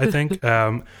 weirdly, I think.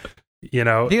 I think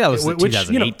that was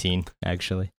 2018,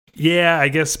 actually. Yeah, I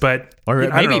guess, but or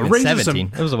maybe even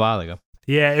 17. It was a while ago.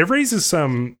 Yeah, it raises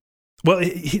some. Well,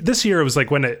 this year it was like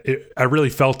when I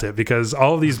really felt it, because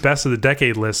all of these best of the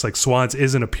decade lists, like Swans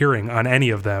isn't appearing on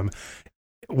any of them,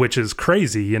 which is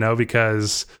crazy,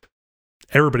 because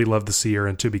everybody loved The Seer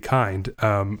and To Be Kind.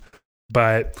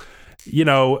 But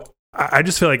I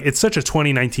just feel like it's such a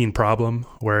 2019 problem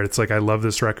where it's like I love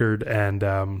this record and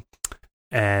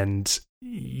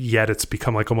yet it's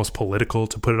become like almost political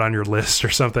to put it on your list or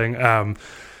something.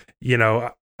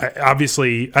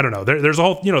 Obviously, I don't know. There's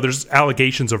there's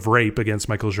allegations of rape against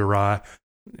Michael Gira.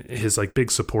 His like big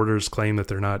supporters claim that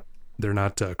they're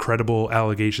not credible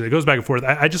allegations. It goes back and forth.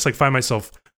 I just like find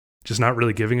myself just not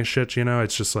really giving a shit.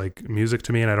 It's just like music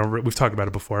to me, and we've talked about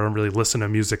it before. I don't really listen to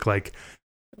music like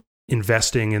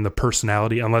investing in the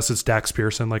personality unless it's Dax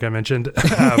Pearson, like I mentioned.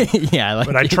 Yeah,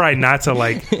 but I try not to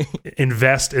like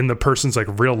invest in the person's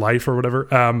like real life or whatever.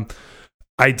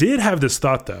 I did have this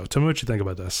thought though. Tell me what you think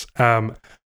about this.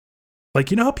 Like,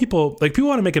 how people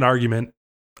want to make an argument,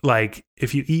 like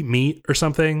if you eat meat or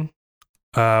something,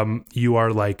 you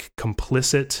are like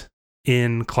complicit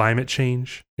in climate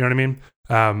change. You know what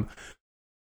I mean?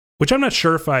 Which I'm not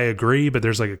sure if I agree, but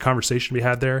there's like a conversation to be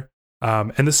had there.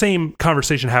 And the same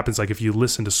conversation happens like if you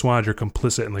listen to Swans, you're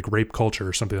complicit in like rape culture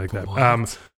or something like that.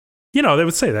 They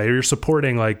would say that you're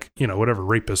supporting like, whatever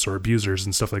rapists or abusers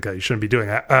and stuff like that. You shouldn't be doing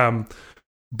that.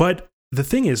 But the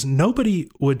thing is, nobody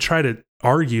would try to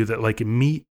argue that like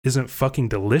meat isn't fucking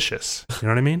delicious. You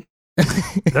know what I mean?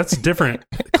 That's a different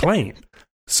claim.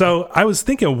 So I was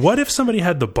thinking, what if somebody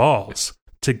had the balls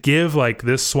to give like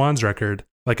this Swans record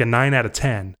like a 9 out of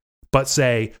 10,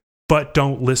 but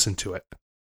don't listen to it?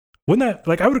 Wouldn't that,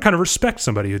 like, I would kind of respect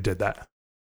somebody who did that.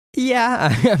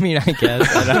 Yeah, I mean, I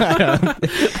guess. I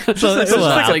don't. So it's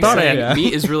like saying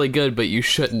meat is really good, but you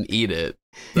shouldn't eat it.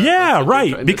 That's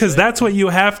right. Because that's what you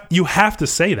have to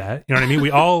say that. You know what I mean?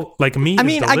 We all like meat. I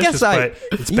mean, is delicious, but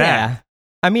it's bad. Yeah.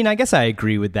 I mean, I guess I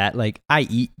agree with that. Like, I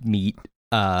eat meat.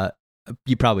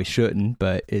 You probably shouldn't,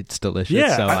 but it's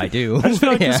delicious, so I do. I just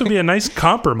feel like this would be a nice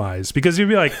compromise, because you'd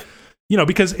be like,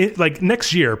 because it, like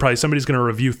next year, probably somebody's going to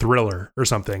review Thriller or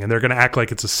something, and they're going to act like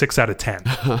it's a 6 out of 10.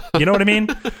 You know what I mean?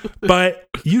 But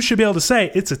you should be able to say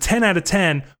it's a 10 out of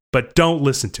 10, but don't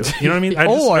listen to it. You know what I mean?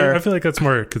 I feel like that's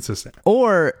more consistent.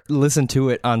 Or listen to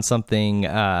it on something,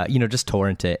 just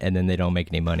torrent it, and then they don't make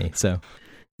any money. So.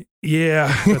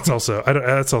 Yeah, that's also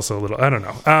a little, I don't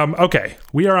know. Okay,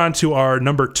 we are on to our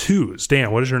number 2s.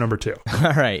 Dan, what is your number 2?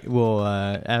 All right, well,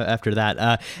 after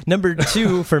that, number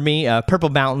 2 for me, Purple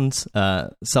Mountains,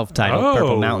 self-titled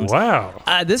Purple Mountains. Wow.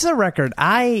 This is a record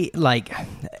I like.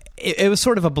 It was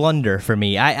sort of a blunder for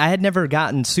me. I had never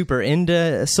gotten super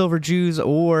into Silver Jews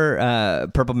or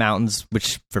Purple Mountains,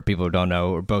 which for people who don't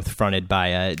know are both fronted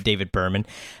by David Berman.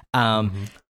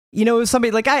 It was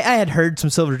somebody like I had heard some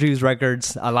Silver Jews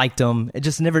records. I liked them. It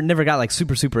just never got like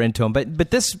super into them.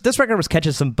 But this record was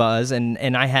catching some buzz, and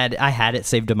I had it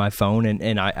saved to my phone,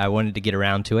 and I wanted to get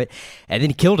around to it. And then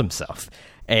he killed himself,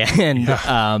 and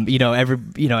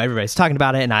everybody's talking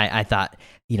about it, and I thought,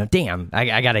 damn,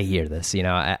 I gotta hear this. You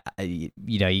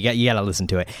gotta listen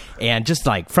to it. And just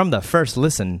like from the first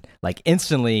listen, like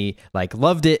instantly, like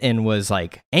loved it and was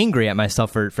like angry at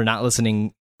myself for not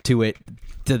listening to it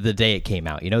to the day it came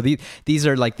out. These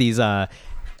are like these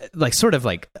like sort of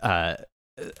like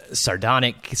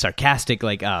sarcastic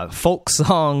like folk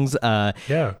songs.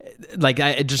 Like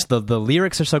just the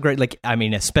lyrics are so great. Like I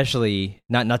mean, especially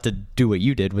not to do what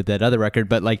you did with that other record,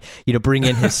 but like bring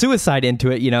in his suicide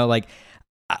into it. Like.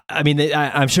 I mean,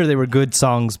 I'm sure they were good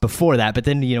songs before that, but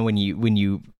then when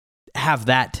you have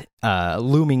that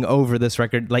looming over this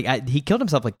record, like he killed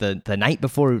himself like the night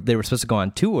before they were supposed to go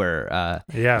on tour.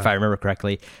 If I remember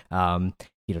correctly.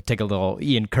 Take a little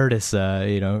Ian Curtis,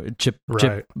 chip.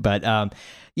 But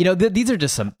these are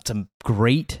just some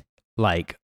great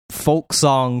like folk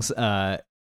songs.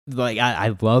 Like I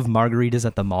love Margaritas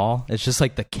at the Mall. It's just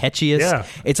like the catchiest. Yeah,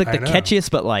 it's like the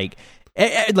catchiest, but like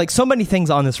so many things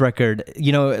on this record.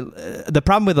 The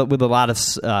problem with a lot of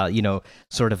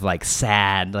sort of like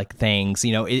sad like things,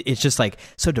 it's just like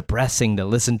so depressing to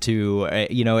listen to.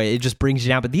 It just brings you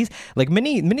down. But these like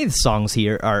many of the songs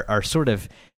here are sort of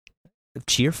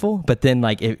cheerful, but then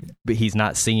like he's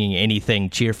not singing anything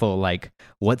cheerful like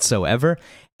whatsoever.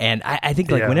 And I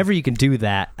think like whenever you can do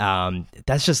that,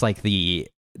 that's just like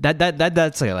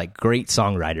that's like great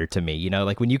songwriter to me.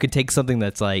 Like when you can take something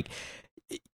that's like.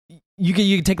 You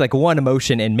can take like one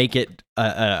emotion and make it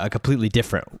a completely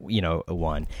different,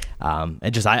 one.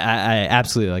 And just I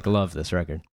absolutely like love this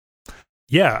record.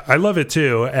 Yeah, I love it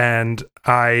too, and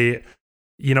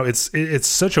it's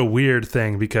such a weird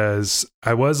thing because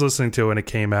I was listening to it when it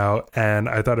came out, and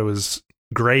I thought it was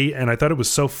great, and I thought it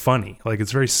was so funny. Like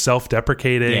it's very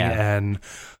self-deprecating and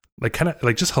like kind of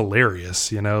like just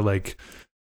hilarious. Like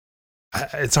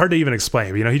it's hard to even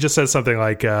explain. He just says something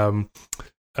like,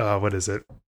 "What is it?"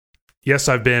 Yes,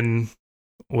 I've been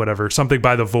whatever, something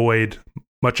by the void.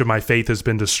 Much of my faith has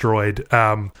been destroyed.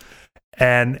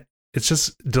 And it's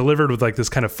just delivered with like this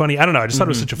kind of funny, I don't know. I just thought it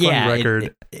was such a funny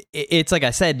record. It's like I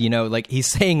said, like he's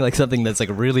saying like something that's like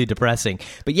really depressing,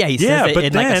 but he says it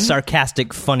in like a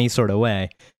sarcastic, funny sort of way.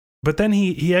 But then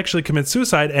he actually commits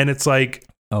suicide, and it's like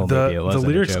the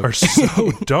lyrics are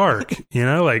so dark,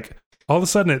 like all of a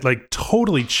sudden it like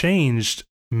totally changed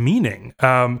meaning.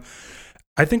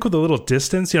 I think with a little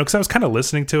distance, because I was kind of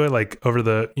listening to it like over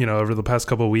the past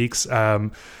couple of weeks, I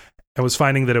was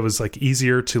finding that it was like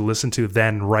easier to listen to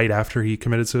than right after he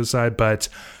committed suicide. But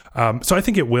so I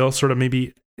think it will sort of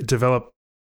maybe develop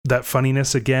that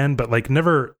funniness again, but like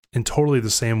never in totally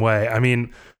the same way. I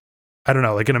mean, I don't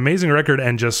know, like an amazing record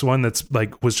and just one that's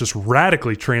like was just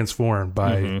radically transformed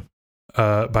by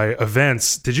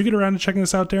events. Did you get around to checking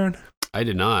this out, Darren? I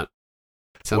did not.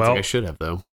 Sounds like I should have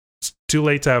though. It's too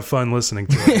late to have fun listening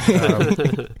to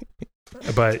it.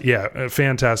 But yeah, a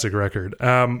fantastic record.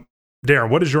 Darren,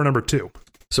 what is your number 2?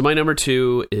 So my number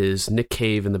 2 is Nick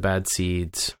Cave and the Bad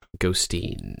Seeds,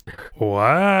 Ghosteen.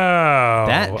 Wow.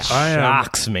 That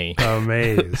shocks me.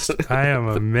 Amazed. I am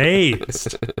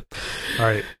amazed. All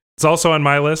right. It's also on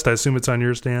my list. I assume it's on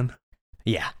yours, Dan?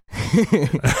 Yeah.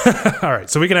 All right.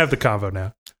 So we can have the convo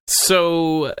now.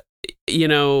 So,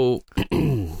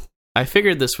 I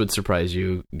figured this would surprise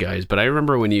you guys, but I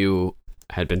remember when you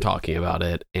had been talking about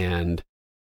it, and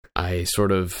I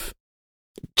sort of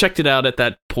checked it out at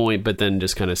that point, but then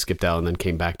just kind of skipped out and then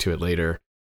came back to it later.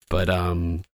 But, I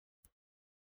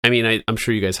mean, I'm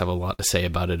sure you guys have a lot to say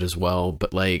about it as well,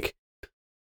 but like,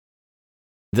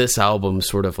 this album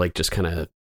sort of like just kind of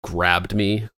grabbed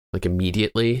me like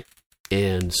immediately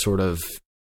and sort of,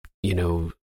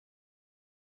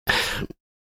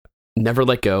 never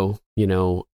let go,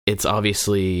 It's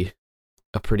obviously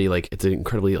it's an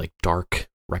incredibly like dark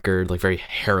record, like very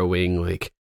harrowing,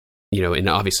 like, and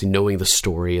obviously knowing the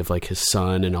story of like his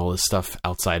son and all this stuff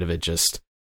outside of it, just,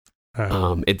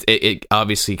 it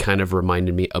obviously kind of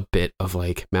reminded me a bit of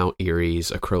like Mount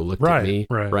Erie's A Crow Looked at Me.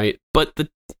 Right. But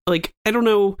I don't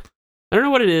know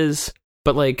what it is,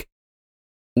 but like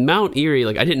Mount Erie,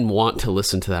 like I didn't want to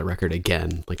listen to that record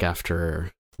again, like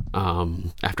after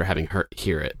having heard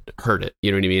it,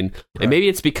 you know what I mean? Right. And maybe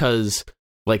it's because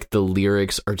like the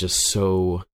lyrics are just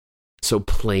so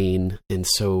plain and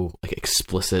so like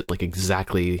explicit, like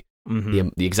exactly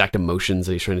the exact emotions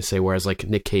that he's trying to say. Whereas like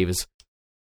Nick Cave is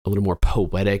a little more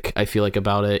poetic, I feel like,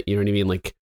 about it. You know what I mean?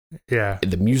 Like, yeah,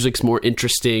 the music's more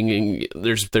interesting, and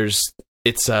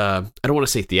it's I don't want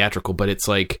to say theatrical, but it's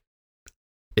like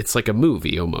a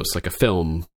movie, almost like a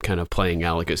film kind of playing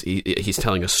out. Like he's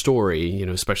telling a story,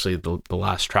 especially the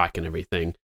last track and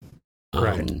everything.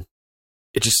 Right.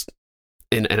 It just,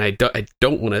 and I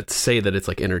don't want to say that it's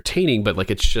like entertaining, but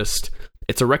like it's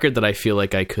a record that I feel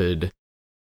like I could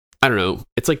I don't know.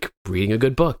 It's like reading a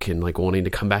good book and like wanting to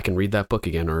come back and read that book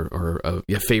again, or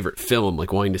a favorite film,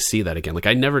 like wanting to see that again. Like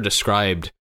I never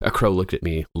described A Crow Looked at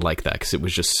Me like that because it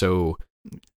was just so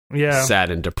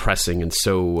sad and depressing and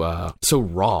so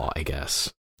raw, I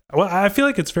guess. Well, I feel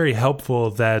like it's very helpful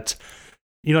that,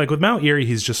 you know, like with Mount Eerie,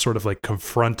 he's just sort of like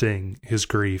confronting his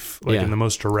grief, like in the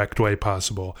most direct way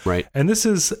possible. Right. And this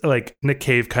is like Nick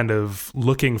Cave kind of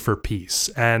looking for peace.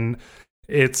 And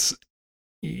it's,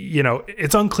 you know,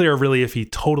 it's unclear really if he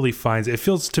totally finds it. It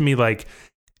feels to me like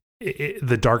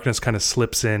the darkness kind of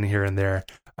slips in here and there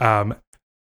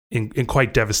in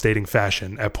quite devastating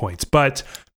fashion at points. But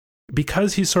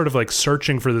because he's sort of like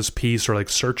searching for this peace or like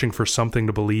searching for something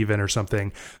to believe in or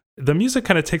something, the music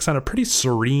kind of takes on a pretty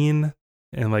serene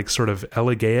and like sort of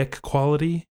elegiac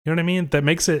quality. You know what I mean? That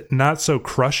makes it not so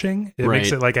crushing. It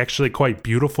makes it like actually quite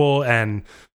beautiful and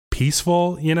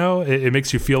peaceful, you know? It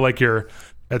makes you feel like you're,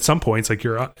 at some points, like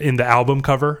you're in the album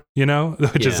cover, you know,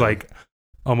 which is like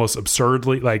almost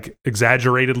absurdly, like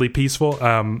exaggeratedly peaceful,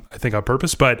 I think on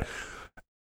purpose. But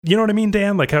you know what I mean,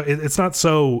 Dan? Like how it's not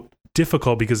so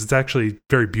difficult because it's actually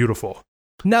very beautiful.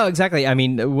 No, exactly. I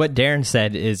mean, what Darren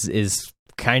said is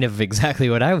kind of exactly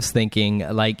what I was thinking.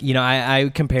 Like, you know, I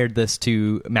compared this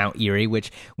to Mount Eerie,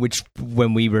 which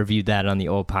when we reviewed that on the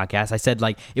old podcast, I said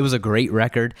like it was a great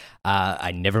record.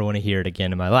 I never want to hear it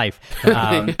again in my life.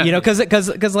 You know,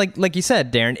 because like you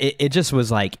said, Darren, it just was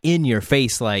like in your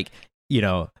face, like, you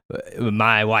know,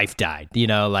 my wife died, you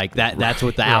know, like that's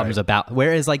what the album's about.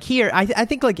 Whereas like here, I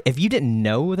think like if you didn't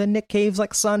know that Nick Cave's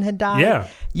like son had died,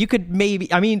 you could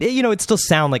maybe, I mean, you know, it'd still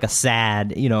sound like a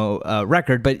sad, you know,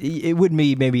 record, but it wouldn't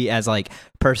be maybe as like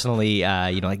personally,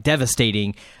 you know, like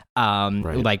devastating.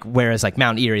 Like whereas like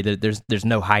Mount Eerie, there's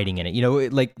no hiding in it, you know,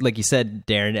 like you said,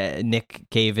 Darren, Nick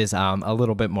Cave is a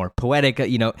little bit more poetic,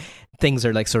 you know, things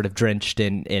are like sort of drenched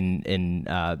in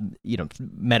you know,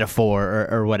 metaphor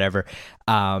or whatever,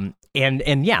 and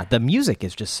yeah, the music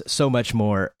is just so much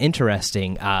more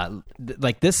interesting.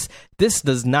 Like this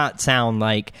does not sound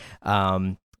like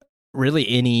really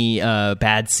any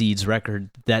Bad Seeds record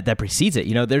that precedes it.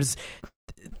 You know, there's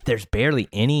barely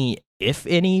any, if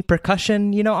any,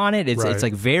 percussion, you know, on it. It's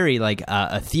like very like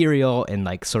ethereal and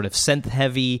like sort of synth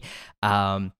heavy.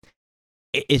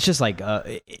 It's just like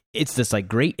it's this like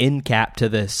great end cap to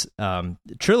this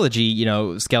trilogy, you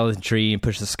know, Skeleton Tree and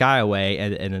Push the Sky Away,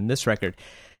 and then this record.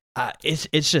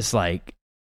 It's just like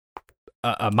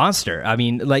a monster. I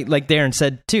mean, like Darren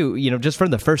said too, you know, just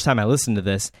from the first time I listened to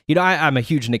this, you know, I'm a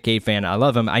huge Nick Cave fan. I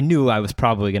love him. I knew I was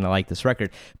probably going to like this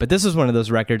record, but this is one of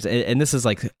those records, and this is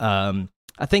like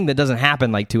a thing that doesn't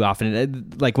happen like too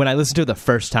often. Like when I listen to it the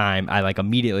first time, I like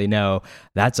immediately know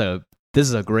this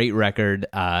is a great record.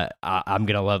 I'm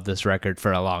gonna love this record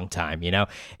for a long time, you know.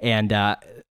 And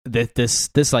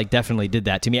this like definitely did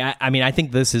that to me. I mean, I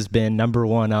think this has been number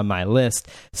one on my list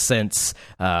since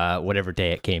whatever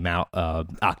day it came out,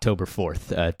 October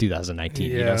 4th,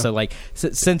 2019. You know, so like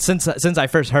since I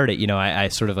first heard it, you know, I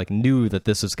sort of like knew that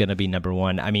this was gonna be number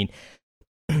one. I mean,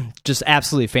 just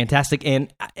absolutely fantastic.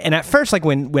 And at first, like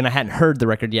when I hadn't heard the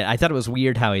record yet, I thought it was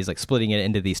weird how he's like splitting it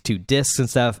into these two discs and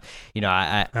stuff. You know,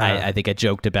 I think I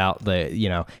joked about the, you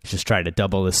know, just trying to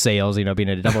double the sales, you know, being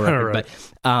a double record,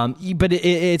 but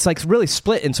it's like really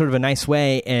split in sort of a nice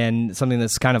way, and something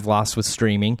that's kind of lost with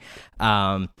streaming.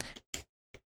 Like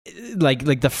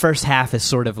the first half is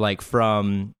sort of like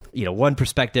from, you know, one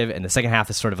perspective, and the second half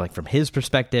is sort of like from his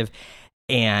perspective.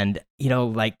 And, you know,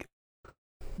 like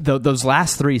those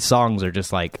last three songs are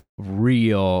just like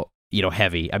real, you know,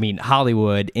 heavy. I mean,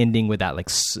 Hollywood ending with that like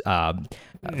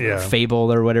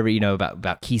fable or whatever, you know,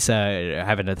 about Kisa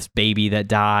having this baby that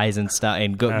dies and stuff,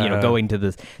 and you know, going to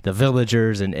the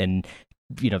villagers and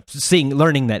you know,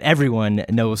 learning that everyone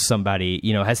knows somebody,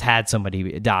 you know, has had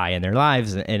somebody die in their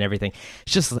lives and everything.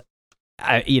 It's just,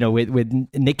 you know, with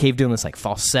Nick Cave doing this like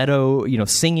falsetto, you know,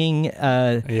 singing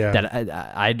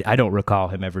that I don't recall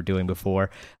him ever doing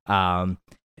before.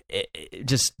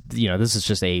 Just, you know, this is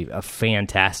just a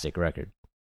fantastic record.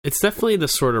 It's definitely the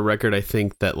sort of record I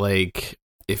think that like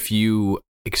if you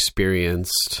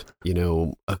experienced, you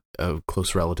know, a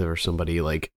close relative or somebody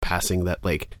like passing, that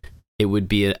like it would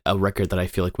be a record that I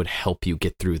feel like would help you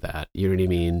get through that. You know what I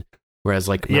mean? Whereas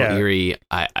like Mount Eerie,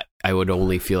 I would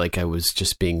only feel like I was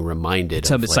just being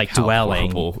reminded of like how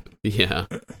dwelling. Horrible.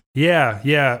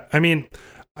 Yeah. I mean,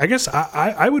 I guess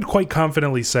I would quite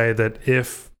confidently say that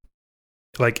if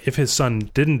his son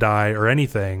didn't die or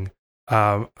anything,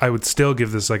 I would still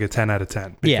give this like a 10 out of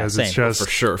 10 because it's just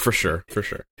for sure.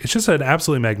 It's just an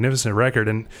absolutely magnificent record.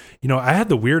 And, you know, I had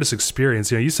the weirdest experience.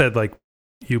 You know, you said like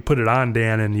you put it on,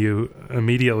 Dan, and you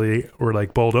immediately were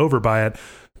like bowled over by it.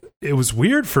 it was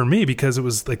weird for me because it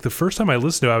was like the first time I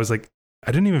listened to it, I was like,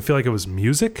 I didn't even feel like it was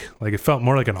music. Like it felt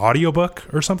more like an audiobook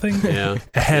or something. Yeah.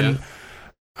 And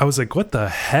I was like, what the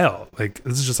hell? Like,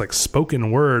 this is just like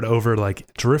spoken word over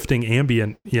like drifting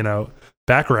ambient,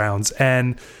 backgrounds.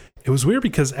 And it was weird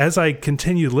because as I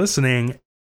continued listening,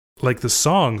 like the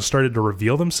songs started to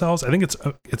reveal themselves. I think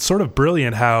it's sort of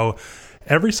brilliant how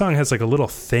every song has like a little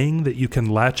thing that you can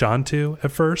latch onto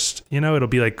at first. It'll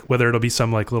be like, whether it'll be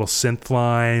some like little synth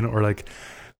line or like,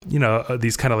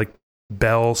 these kind of like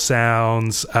bell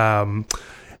sounds,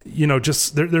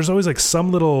 just there's always like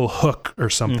some little hook or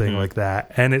something like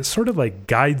that. And it sort of like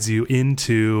guides you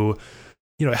into,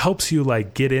 it helps you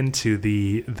like get into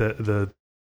the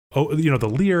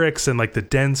lyrics and like the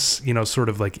dense, sort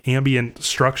of like ambient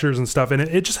structures and stuff. And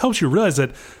it just helps you realize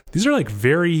that these are like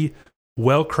very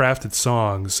well-crafted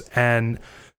songs, and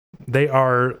they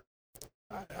are,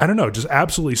 I don't know, just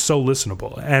absolutely so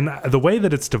listenable. And the way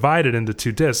that it's divided into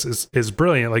 2 discs is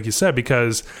brilliant, like you said,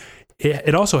 because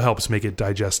it also helps make it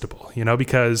digestible,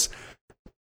 because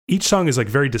each song is like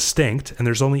very distinct, and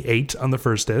there's only 8 on the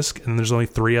first disc, and there's only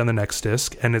 3 on the next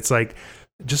disc, and it's like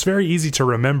just very easy to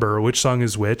remember which song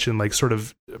is which and like sort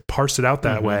of parse it out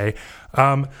that way.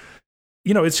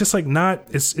 It's just like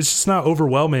it's just not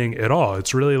overwhelming at all.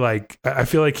 It's really like, I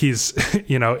feel like he's,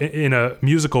 in a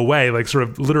musical way, like sort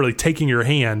of literally taking your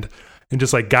hand and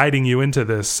just like guiding you into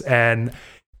this. And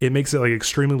it makes it like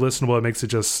extremely listenable. It makes it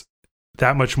just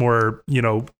that much more,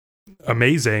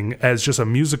 amazing as just a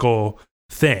musical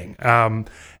thing. And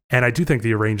I do think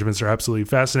the arrangements are absolutely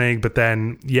fascinating, but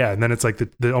then, and then it's like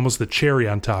the almost the cherry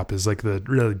on top is like the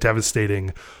really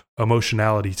devastating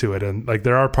emotionality to it. And like,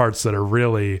 there are parts that are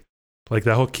really, like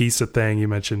the whole Kisa thing you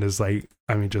mentioned is like,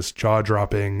 I mean, just jaw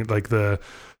dropping. Like I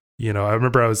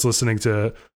remember I was listening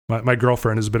to my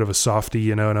girlfriend is a bit of a softie,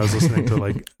 and I was listening to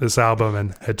like this album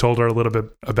and had told her a little bit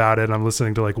about it. And I'm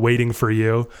listening to like Waiting for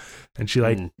You. And she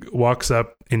like walks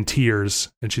up in tears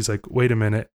and she's like, wait a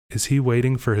minute, is he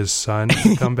waiting for his son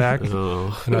to come back? And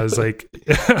I was like,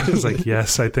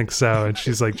 yes, I think so. And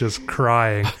she's like just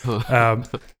crying.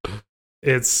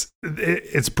 It's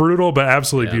brutal, but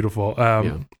absolutely beautiful.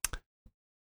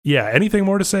 Anything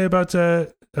more to say about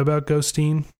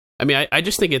Ghosteen? I mean, I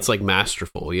just think it's like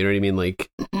masterful. You know what I mean? Like,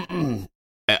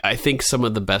 I think some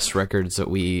of the best records that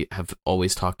we have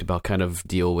always talked about kind of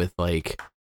deal with like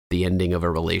the ending of a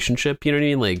relationship. You know what I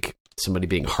mean? Like somebody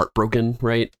being heartbroken,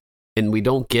 right? And we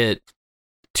don't get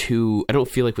I don't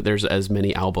feel like there's as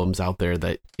many albums out there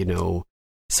that,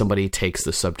 somebody takes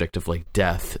the subject of like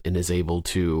death and is able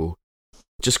to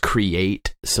just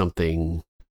create something,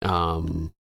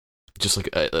 just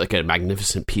like a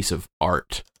magnificent piece of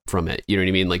art from it. You know what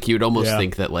I mean? Like you would almost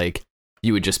think that like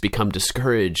you would just become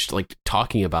discouraged, like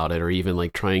talking about it or even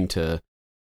like trying to,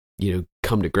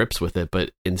 come to grips with it.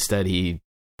 But instead he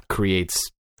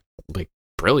creates like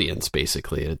brilliance.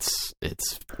 Basically, it's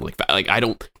like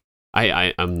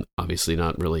I'm obviously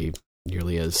not really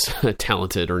nearly as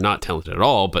talented or not talented at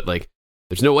all, but like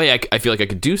there's no way I feel like I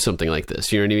could do something like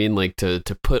this. You know what I mean? Like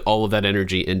to put all of that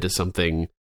energy into something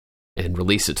and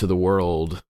release it to the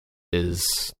world is,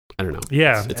 I don't know.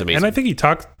 Yeah, it's amazing. And I think he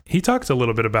talked a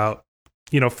little bit about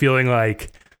feeling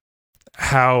like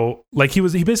how like he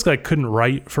basically like couldn't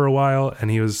write for a while,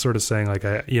 and he was sort of saying like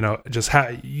just how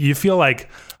you feel like,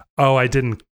 oh, I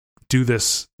didn't do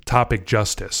this topic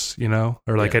justice,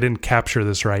 or like I didn't capture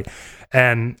this right.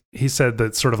 And he said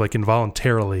that sort of like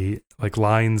involuntarily, like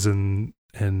lines and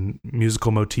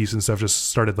musical motifs and stuff just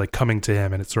started like coming to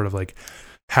him, and it sort of like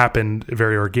happened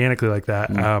very organically like that.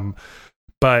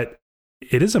 But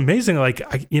it is amazing. Like,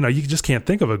 you just can't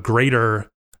think of a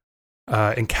greater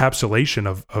encapsulation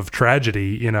of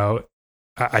tragedy.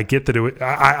 I get that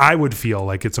I would feel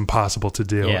like it's impossible to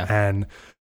do. And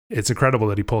it's incredible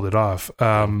that he pulled it off.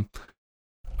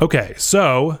 Okay,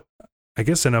 so I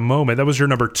guess in a moment, that was your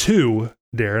number 2,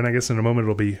 Darren. I guess in a moment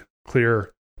it'll be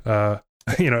clear,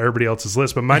 everybody else's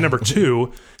list. But my number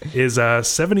 2 is a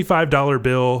 $75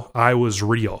 bill. I Was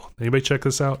Real. Anybody check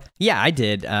this out? Yeah, I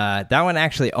did. That one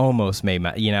actually almost made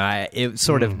my. It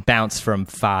sort of bounced from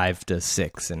 5 to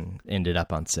 6 and ended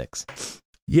up on 6.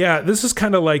 Yeah, this is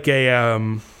kind of like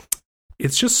a.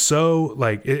 It's just so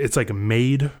like it's like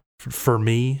made for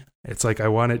me. It's like I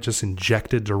want it just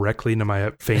injected directly into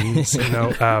my veins,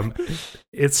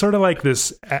 It's sort of like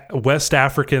this West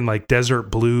African like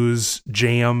desert blues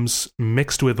jams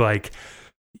mixed with like,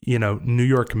 New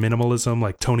York minimalism,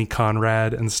 like Tony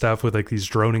Conrad and stuff with like these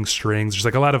droning strings. There's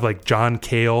like a lot of like John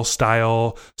Cale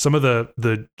style. Some of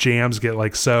the jams get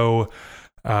like so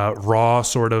raw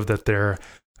sort of that they're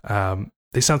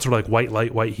they sound sort of like White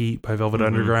Light, White Heat by Velvet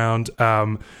Underground.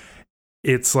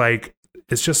 It's like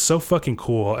it's just so fucking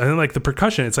cool. And then like the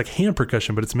percussion, it's like hand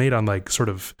percussion, but it's made on like sort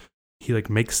of, he like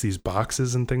makes these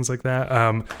boxes and things like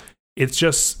that. It's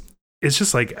just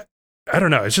like, I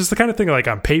don't know. It's just the kind of thing like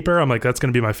on paper, I'm like, that's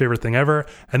going to be my favorite thing ever.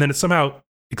 And then it somehow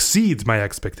exceeds my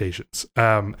expectations.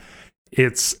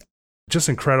 It's just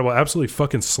incredible. Absolutely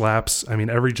fucking slaps. I mean,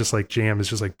 every just like jam is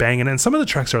just like banging. And some of the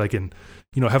tracks are like in,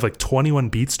 you know, have like 21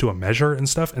 beats to a measure and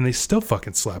stuff. And they still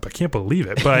fucking slap. I can't believe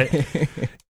it. But,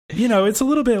 you know, it's a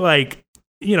little bit like,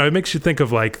 you know, it makes you think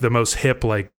of like the most hip,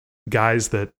 like guys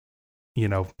that, you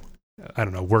know, I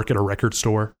don't know, work at a record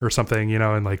store or something, you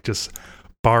know, and like just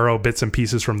borrow bits and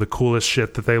pieces from the coolest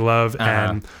shit that they love.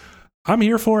 And I'm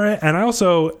here for it. And I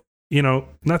also, you know,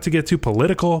 not to get too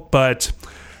political, but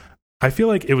I feel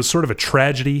like it was sort of a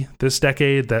tragedy this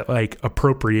decade that like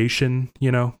appropriation,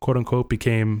 you know, quote unquote,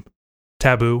 became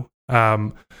taboo.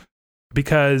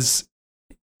 Because,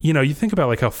 you know, you think about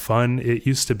like how fun it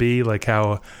used to be, like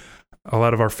how a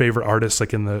lot of our favorite artists,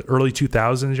 like in the early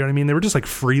 2000s, you know what I mean? They were just like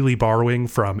freely borrowing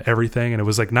from everything. And it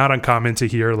was like not uncommon to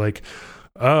hear like,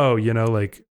 oh, you know,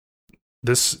 like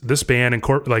this band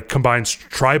like combines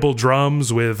tribal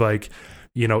drums with like,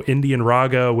 you know, Indian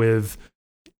raga with,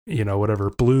 you know,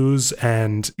 whatever, blues.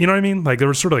 And you know what I mean? Like there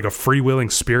was sort of like a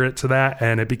freewheeling spirit to that.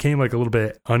 And it became like a little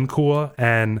bit uncool.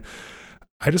 And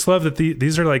I just love that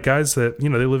these are like guys that, you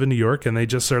know, they live in New York and they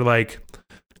just are like,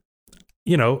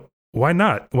 you know, why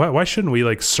not? Why shouldn't we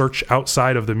like search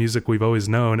outside of the music we've always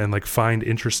known and like find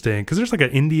interesting? Because there's like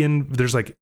there's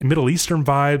like Middle Eastern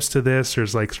vibes to this.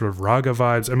 There's like sort of raga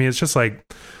vibes. I mean, it's just like,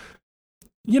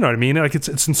 you know what I mean? Like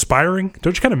it's inspiring.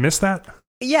 Don't you kind of miss that?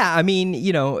 Yeah, I mean,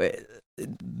 you know,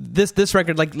 this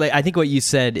record, like I think what you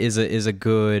said is a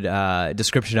good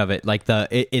description of it. Like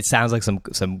it sounds like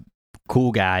some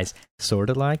cool guys, sort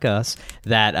of like us,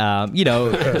 that you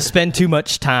know, spend too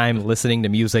much time listening to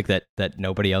music that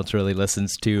nobody else really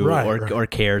listens to or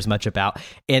cares much about,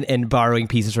 and borrowing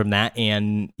pieces from that,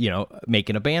 and you know,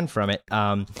 making a band from it.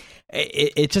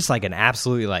 It's just like an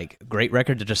absolutely like great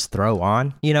record to just throw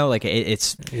on. You know, like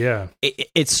it's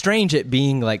strange it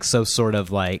being like so sort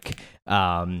of like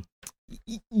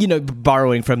you know,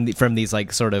 borrowing from these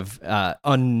like sort of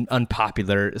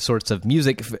unpopular sorts of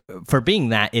music for being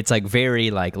that it's like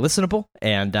very like listenable,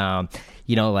 and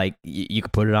you know, like you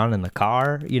could put it on in the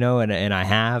car, you know, and I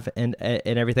have and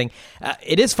everything.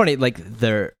 It is funny, like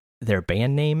their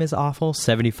band name is awful,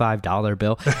 $75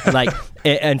 Bill. Like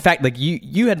in fact, like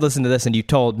you had listened to this and you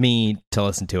told me to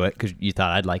listen to it because you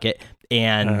thought I'd like it.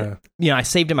 And you know, I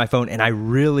saved it in my phone, and I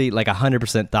really like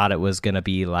 100% thought it was gonna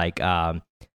be like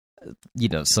you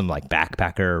know, some like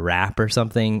backpacker rap or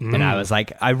something. And I was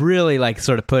like, I really like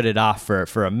sort of put it off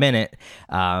for a minute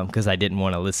because I didn't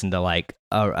want to listen to like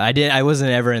I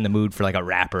wasn't ever in the mood for like a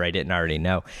rapper I didn't already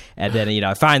know. And then, you know,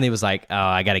 I finally was like, oh,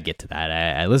 I got to get to that.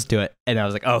 I listened to it, and I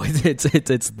was like, oh, it's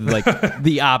like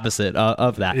the opposite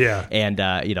of that. Yeah.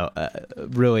 And you know,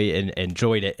 really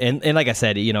enjoyed it. And like I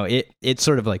said, you know, it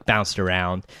sort of like bounced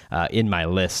around in my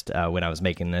list when I was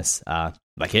making this.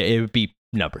 Like it would be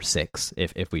number 6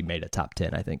 if we made a top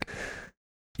 10, I think.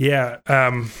 Yeah.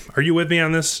 Are you with me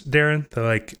on this, Darren? That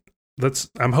like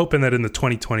I'm hoping that in the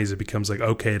 2020s it becomes like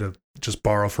okay to just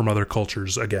borrow from other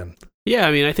cultures again. Yeah,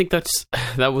 I mean, I think that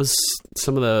was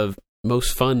some of the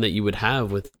most fun that you would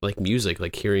have with like music,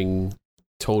 like hearing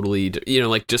totally, you know,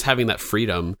 like just having that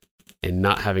freedom and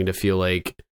not having to feel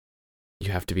like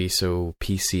you have to be so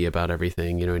PC about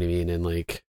everything, you know what I mean? And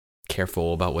like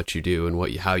careful about what you do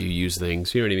and how you use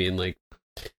things, you know what I mean? Like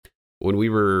when we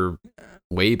were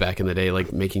way back in the day,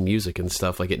 like making music and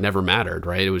stuff, like it never mattered,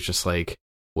 right? It was just like,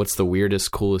 what's the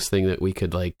weirdest, coolest thing that we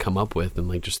could like come up with and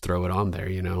like just throw it on there,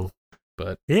 you know?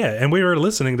 But yeah, and we were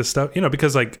listening to stuff, you know,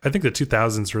 because like I think the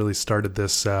 2000s really started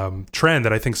this trend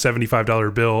that I think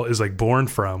 $75 Bill is like born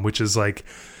from, which is like,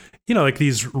 you know, like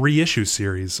these reissue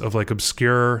series of like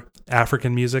obscure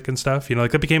African music and stuff, you know,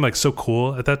 like that became like so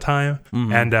cool at that time.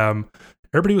 And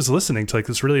everybody was listening to like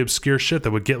this really obscure shit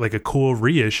that would get like a cool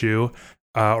reissue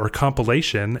or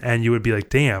compilation, and you would be like,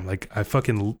 damn, like I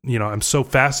fucking, you know, I'm so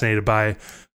fascinated by,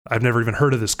 I've never even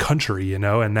heard of this country, you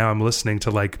know, and now I'm listening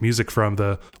to like music from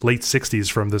the late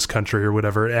 60s from this country or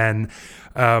whatever, and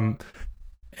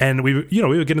we, you know,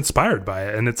 we would get inspired by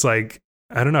it, and it's like,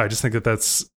 I don't know, I just think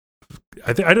that's,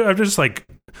 I'm just like,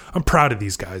 I'm proud of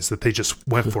these guys that they just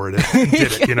went for it and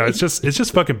did it, you know, it's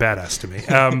just fucking badass to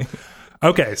me.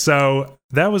 Okay, so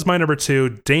that was my number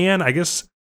 2. Dan, I guess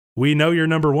we know your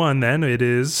number 1 then. It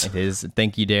is.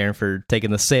 Thank you, Darren, for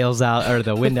taking the sails out, or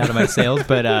the wind out of my sails.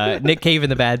 But Nick Cave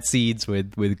and the Bad Seeds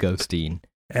with Ghosteen.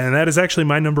 And that is actually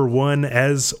my number 1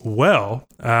 as well.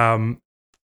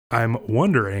 I'm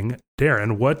wondering,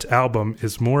 Darren, what album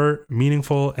is more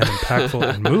meaningful and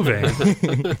impactful and moving?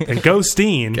 And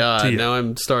Ghosteen. God, now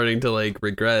I'm starting to like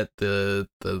regret the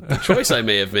choice I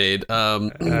may have made. I'm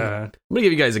gonna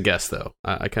give you guys a guess though.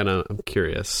 I'm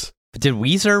curious. Did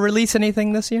Weezer release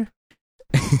anything this year?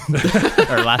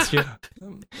 Or last year?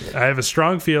 I have a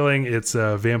strong feeling it's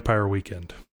Vampire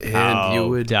Weekend. And you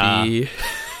would be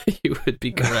you would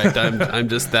be correct. I'm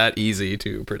just that easy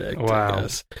to predict. Wow. I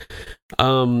guess.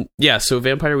 Yeah, so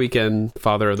Vampire Weekend,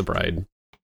 Father of the Bride.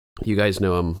 You guys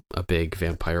know I'm a big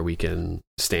Vampire Weekend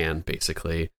stan,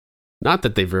 basically. Not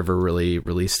that they've ever really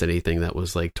released anything that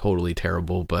was like totally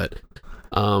terrible, but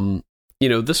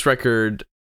this record,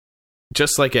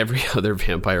 just like every other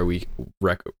Vampire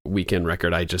Weekend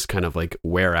record, I just kind of like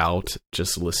wear out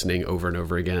just listening over and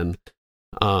over again.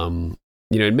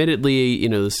 Admittedly,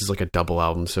 this is like a double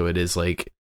album, so it is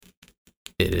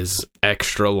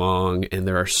extra long, and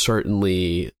there are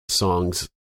certainly songs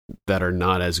that are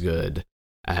not as good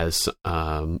as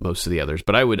most of the others.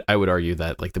 But I would argue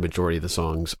that like the majority of the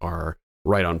songs are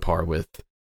right on par with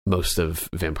most of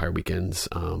Vampire Weekend's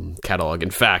catalog.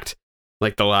 In fact,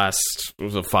 like the last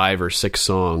 5 or 6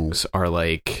 songs are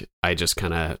like, I just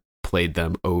kind of played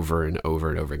them over and over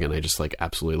and over again. I just like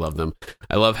absolutely love them.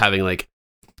 I love having like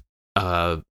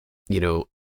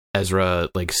Ezra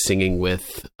like singing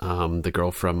with the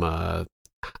girl from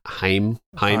Haim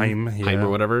or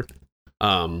whatever.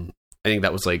 I think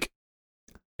that was like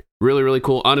really, really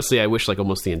cool. Honestly, I wish like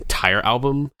almost the entire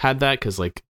album had that, because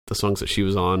like the songs that she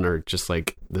was on are just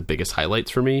like the biggest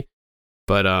highlights for me.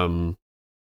 But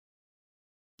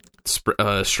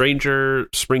Stranger,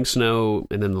 Spring Snow,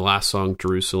 and then the last song,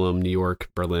 Jerusalem, New York,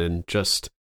 Berlin, just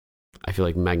I feel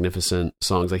like magnificent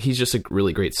songs. Like he's just a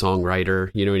really great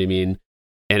songwriter, you know what I mean?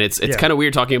 And it's kind of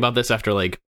weird talking about this after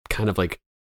like kind of like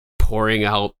pouring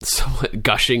out,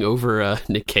 gushing over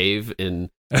Nick Cave and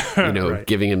right.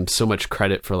 Giving him so much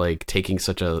credit for like taking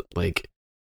such a like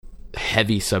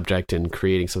heavy subject and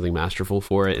creating something masterful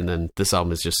for it. And then this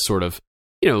album is just sort of,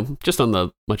 just on the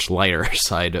much lighter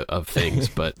side of things,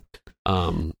 but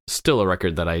still a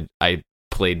record that I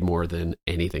played more than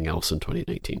anything else in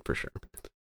 2019 for sure.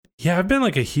 Yeah, I've been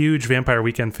like a huge Vampire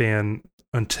Weekend fan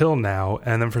until now,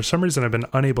 and then for some reason I've been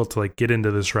unable to like get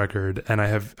into this record, and I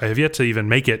have yet to even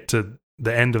make it to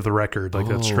the end of the record, like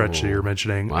that stretch that you're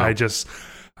mentioning. Wow.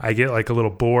 I get like a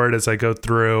little bored as I go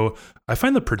through. I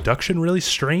find the production really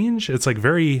strange. It's like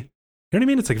very, you know what I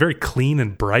mean? It's like very clean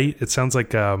and bright. It sounds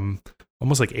like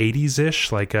almost like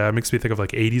 80s-ish, like makes me think of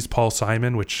like 80s Paul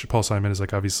Simon, which Paul Simon is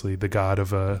like obviously the god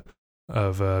of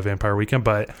Vampire Weekend,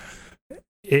 but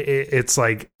it's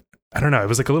like, I don't know, it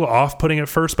was like a little off-putting at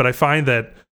first, but I find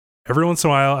that every once in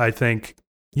a while I think,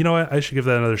 you know what, I should give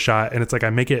that another shot, and it's like I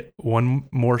make it one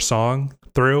more song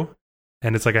through,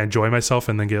 and it's like I enjoy myself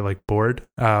and then get like bored.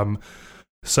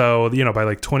 So, by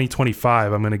like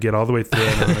 2025, I'm going to get all the way through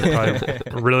and I'm going to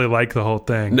probably really like the whole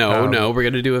thing. No, we're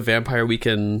going to do a Vampire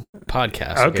Weekend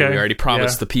podcast. Okay. We already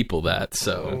promised the people that,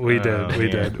 so. We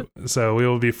did. So we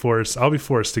will be forced, I'll be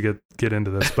forced to get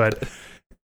into this, but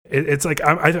it's like,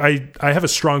 I have a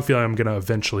strong feeling I'm going to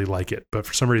eventually like it, but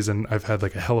for some reason I've had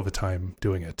like a hell of a time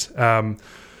doing it. But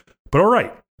all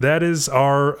right, that is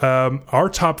our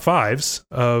top fives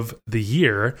of the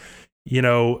year.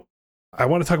 I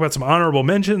want to talk about some honorable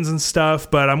mentions and stuff,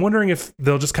 but I'm wondering if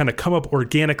they'll just kind of come up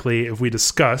organically if we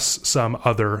discuss some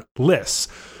other lists.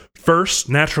 First,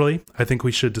 naturally, I think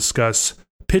we should discuss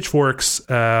Pitchfork's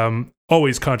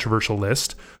always controversial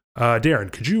list.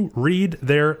 Darren, could you read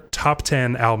their top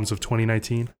 10 albums of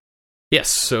 2019?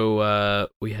 Yes, so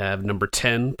we have number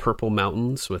 10, Purple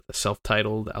Mountains with a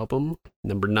self-titled album.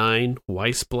 Number 9,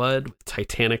 Weiss Blood with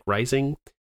Titanic Rising.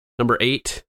 Number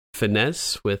 8,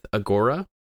 Finesse with Agora.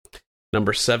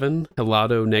 Number 7,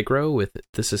 Helado Negro with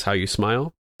This Is How You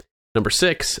Smile. Number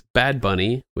 6, Bad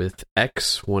Bunny with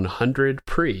X100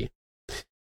 Pre.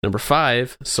 Number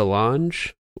 5,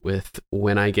 Solange with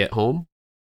When I Get Home.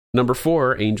 Number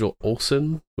 4, Angel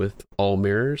Olsen with All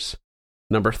Mirrors.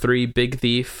 Number 3, Big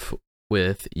Thief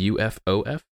with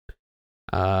UFOF.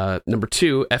 Number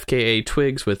 2, FKA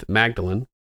Twigs with Magdalene.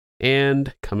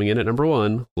 And coming in at number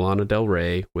 1, Lana Del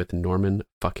Rey with Norman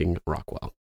fucking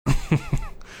Rockwell.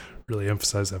 Really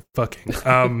emphasize that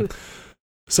fucking.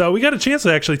 So we got a chance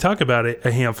to actually talk about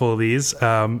a handful of these in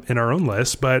our own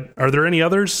list, but are there any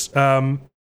others,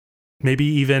 maybe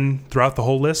even throughout the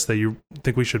whole list, that you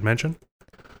think we should mention?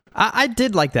 I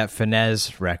did like that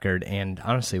Finesse record, and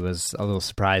honestly was a little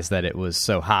surprised that it was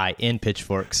so high in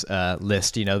Pitchfork's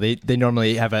list. They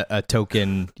normally have a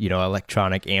token,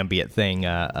 electronic ambient thing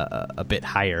a bit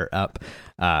higher up,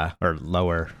 or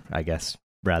lower, I guess.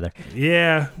 rather.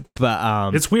 Yeah,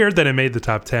 But it's weird that it made the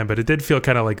top 10, but it did feel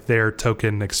kind of like their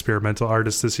token experimental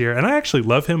artist this year. And I actually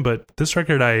love him, but this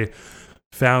record I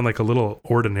found like a little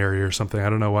ordinary or something. I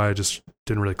don't know why, it just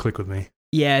didn't really click with me.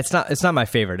 yeah, it's not my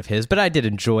favorite of his, but I did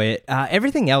enjoy it.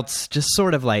 Everything else just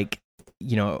sort of like,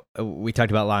 you know, we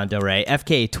talked about Lana Del Rey.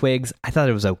 FKA Twigs, I thought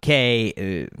it was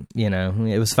okay. You know,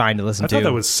 it was fine to listen to. I thought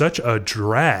that was such a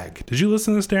drag. Did you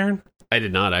listen to this, Darren? I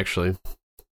did not actually.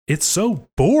 It's so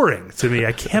boring to me.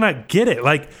 I cannot get it.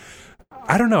 Like,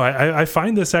 I don't know. I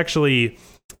find this actually,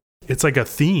 it's like a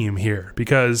theme here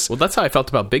because... Well, that's how I felt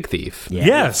about Big Thief. Yeah.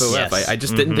 Yes. I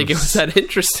just didn't think it was that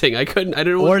interesting. I didn't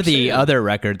know. Or the other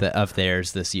record of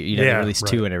theirs this year. You know, Yeah, they released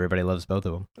right. 2 and everybody loves both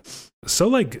of them. So,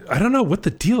 like, I don't know what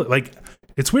the deal... Like,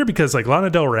 it's weird because, like, Lana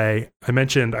Del Rey, I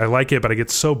mentioned I like it, but I get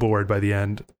so bored by the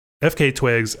end. FK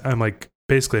Twigs, I'm, like,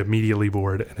 basically immediately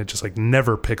bored, and it just, like,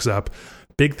 never picks up.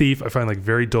 Big Thief, I find, like,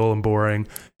 very dull and boring.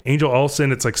 Angel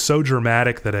Olsen, it's, like, so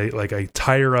dramatic that I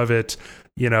tire of it.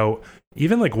 You know,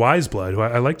 even, like, Wise Blood, who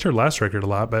I liked her last record a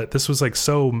lot, but this was, like,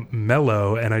 so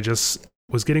mellow, and I just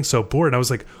was getting so bored. And I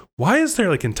was like, why is there,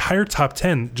 like, entire top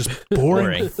 10 just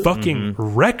boring fucking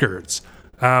records?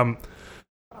 I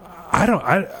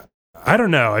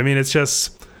don't know. I mean, it's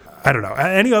just, I don't know.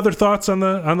 Any other thoughts on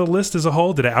the list as a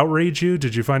whole? Did it outrage you?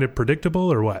 Did you find it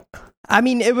predictable or what? I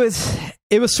mean, it was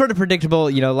sort of predictable.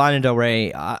 You know, Lana Del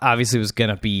Rey obviously was going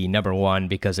to be number 1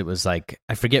 because it was like,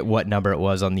 I forget what number it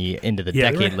was on the end of the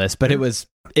decade list, but it was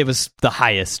the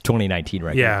highest 2019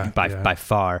 record by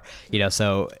far. You know,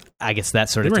 so I guess that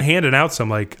sort they of... were handing out some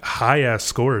like high ass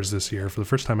scores this year for the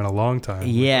first time in a long time.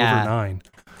 Yeah. Like over 9.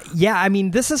 Yeah, I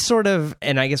mean, this is sort of,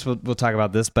 and I guess we'll talk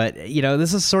about this, but you know,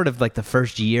 this is sort of like the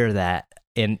first year that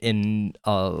in you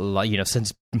know,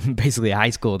 since basically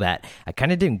high school, that I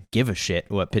kind of didn't give a shit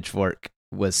what Pitchfork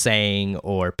was saying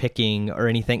or picking or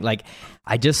anything. Like,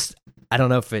 I don't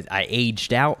know if I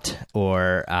aged out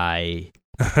or I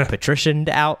patricianed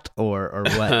out or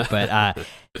what, but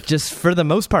just for the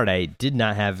most part, I did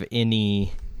not have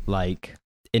any like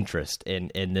interest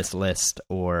in this list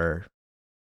or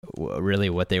really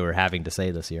what they were having to say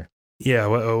this year. Yeah,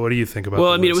 what do you think about?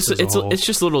 Well, the I mean, list it's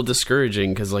just a little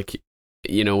discouraging because, like,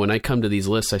 you know, when I come to these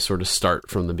lists, I sort of start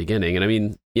from the beginning, and I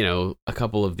mean, you know, a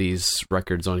couple of these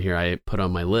records on here I put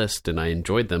on my list and I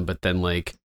enjoyed them, but then,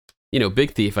 like, you know,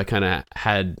 Big Thief, I kind of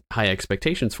had high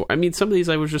expectations for. I mean, some of these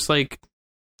I was just like,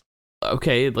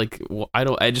 okay, like, well,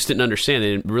 I just didn't understand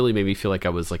it. It really made me feel like I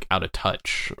was like out of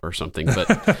touch or something.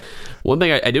 But one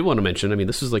thing I did want to mention, I mean,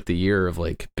 this was like the year of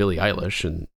like Billie Eilish,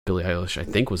 and Billie Eilish, I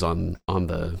think, was on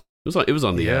the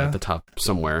the top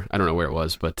somewhere. I don't know where it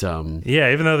was, but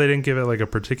yeah, even though they didn't give it like a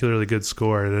particularly good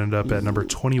score, it ended up at number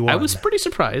 21. I was pretty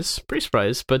surprised,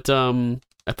 but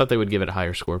I thought they would give it a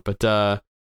higher score. But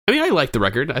I mean, I liked the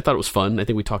record. I thought it was fun. I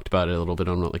think we talked about it a little bit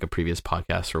on like a previous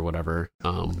podcast or whatever.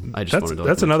 I just wanted to.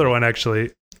 That's another one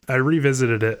actually. I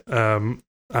revisited it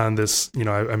on this. You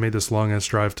know, I made this long ass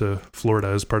drive to Florida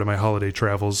as part of my holiday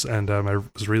travels, and I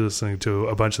was re-listening to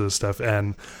a bunch of this stuff,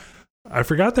 and I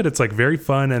forgot that it's like very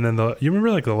fun. And then you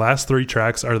remember like the last 3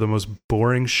 tracks are the most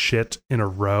boring shit in a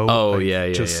row. Oh, like,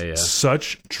 yeah.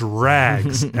 Such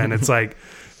drags, and it's like.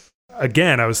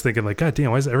 Again, I was thinking like, God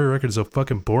damn, why is every record so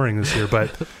fucking boring this year? But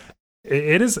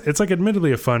it's like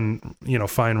admittedly a fun, you know,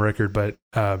 fine record, but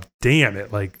damn,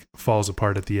 it like falls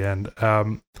apart at the end.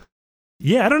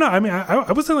 Yeah, I don't know. I mean,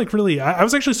 I wasn't like really, I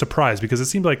was actually surprised because it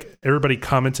seemed like everybody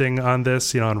commenting on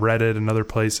this, you know, on Reddit and other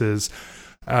places,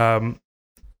 there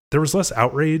was less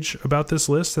outrage about this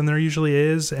list than there usually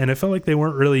is. And it felt like they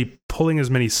weren't really pulling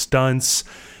as many stunts.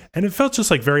 And it felt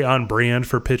just like very on brand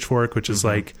for Pitchfork, which is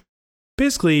like,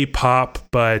 basically pop,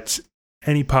 but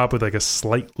any pop with like a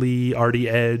slightly arty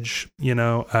edge, you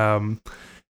know.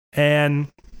 And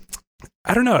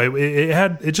I don't know,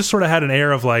 it just sort of had an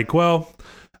air of like, well,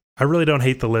 I really don't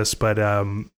hate the list, but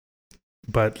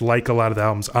like a lot of the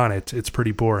albums on it, it's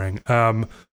pretty boring.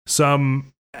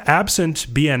 Some absent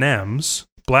BNMs,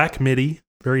 Black Midi,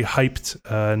 very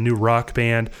hyped new rock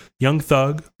band, Young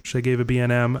Thug, which they gave a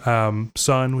BNM,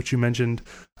 Sun, which you mentioned.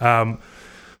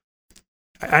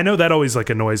 I know that always like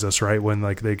annoys us, right? When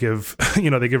like they give, you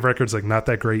know, they give records like not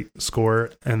that great score,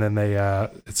 and then they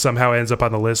it somehow ends up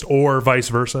on the list, or vice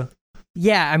versa.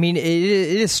 Yeah, I mean, it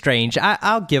is strange.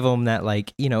 I'll give them that,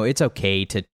 like, you know, it's okay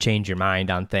to change your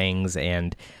mind on things,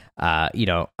 and you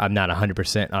know, I'm not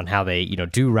 100% on how they, you know,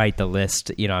 do write the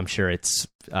list. You know, I'm sure it's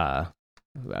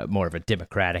more of a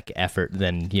democratic effort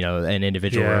than, you know, an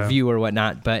individual review or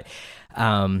whatnot, but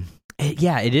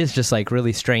it is just like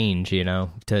really strange, you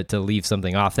know, to leave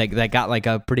something off that got like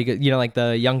a pretty good, you know, like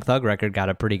the Young Thug record got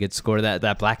a pretty good score.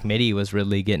 That Black Midi was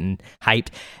really getting hyped.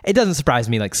 It doesn't surprise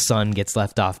me like Sun gets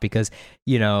left off because,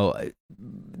 you know,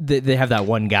 they have that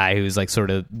one guy who's like sort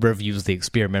of reviews the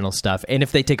experimental stuff, and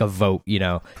if they take a vote, you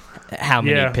know, how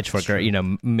many Pitchfork you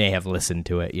know may have listened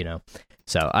to it, you know,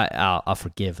 so I'll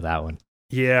forgive that one.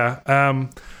 Yeah.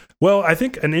 Well, I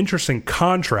think an interesting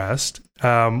contrast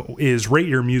is Rate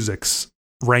Your Music's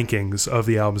rankings of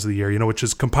the albums of the year, you know, which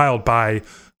is compiled by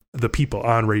the people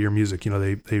on Rate Your Music. You know,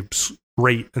 they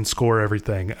rate and score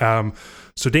everything.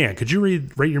 So Dan, could you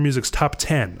rate Your Music's top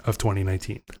 10 of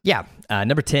 2019? Yeah.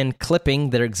 Number 10, Clipping,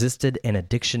 There Existed an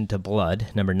Addiction to Blood.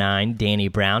 Number 9, Danny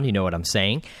Brown, you know what I'm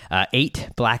saying. 8,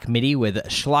 Black Midi with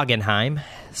Schlagenheim.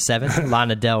 7,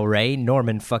 Lana Del Rey,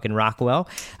 Norman fucking Rockwell.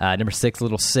 Number 6,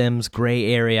 Little Sims,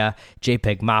 Gray Area,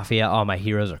 JPEG Mafia, All My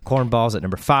Heroes Are Cornballs at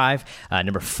number 5.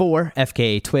 Number 4,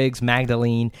 FKA Twigs,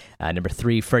 Magdalene. Number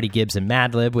 3, Freddie Gibbs and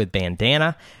Madlib with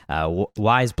Bandana.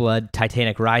 Wise Blood,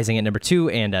 Titanic Rising at number 2.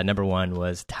 And number 1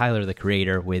 was Tyler, the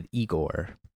Creator with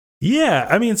Igor. Yeah,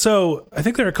 I mean, so I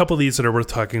think there are a couple of these that are worth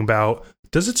talking about.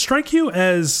 Does it strike you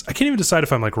as, I can't even decide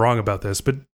if I'm like wrong about this,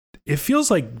 but it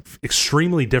feels like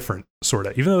extremely different, sort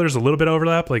of, even though there's a little bit of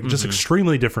overlap, like just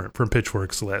extremely different from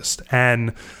Pitchfork's list.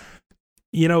 And,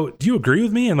 you know, do you agree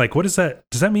with me? And like, what is that?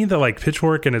 Does that mean that like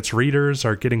Pitchfork and its readers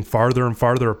are getting farther and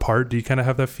farther apart? Do you kind of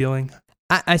have that feeling?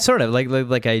 I sort of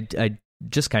like I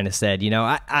just kind of said, you know,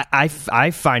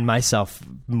 I find myself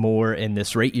more in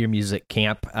this Rate Your Music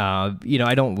camp. You know,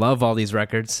 I don't love all these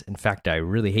records. In fact, I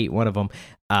really hate one of them.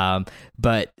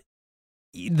 But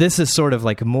this is sort of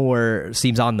like more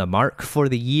seems on the mark for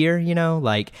the year, you know,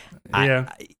 like,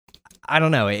 yeah. I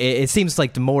don't know. It seems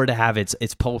like more to have its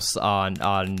pulse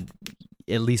on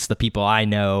at least the people I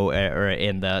know or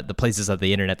in the places of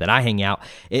the internet that I hang out.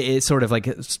 It's sort of like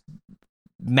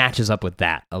matches up with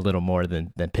that a little more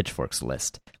than Pitchfork's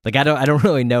list. Like I don't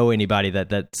really know anybody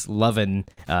that's loving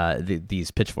these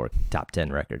Pitchfork top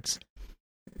 10 records.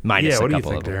 Minus what a do you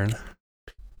couple think, of them. Darren?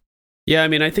 Yeah, I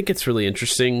mean, I think it's really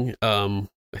interesting. I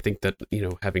think that, you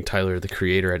know, having Tyler, the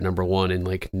Creator, at number 1 and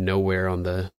like nowhere on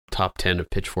the top 10 of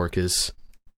Pitchfork is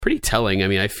pretty telling. I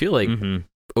mean, I feel like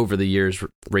over the years,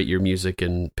 Rate Your Music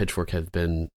and Pitchfork have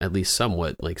been at least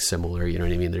somewhat like similar. You know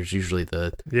what I mean? There's usually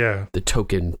the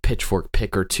token Pitchfork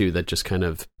pick or two that just kind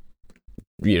of,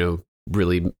 you know,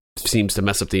 really seems to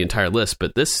mess up the entire list.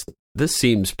 But this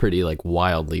seems pretty like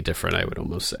wildly different, I would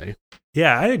almost say.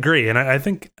 Yeah, I agree. And I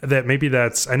think that maybe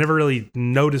I never really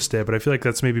noticed it, but I feel like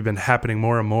that's maybe been happening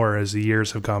more and more as the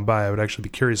years have gone by. I would actually be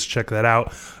curious to check that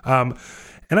out. And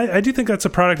I do think that's a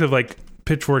product of like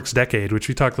Pitchfork's decade, which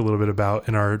we talked a little bit about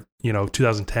in our, you know,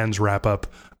 2010s wrap up,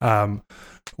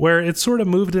 where it's sort of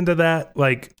moved into that,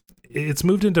 like it's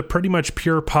moved into pretty much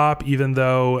pure pop, even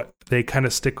though they kind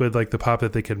of stick with like the pop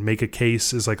that they could make a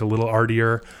case is like a little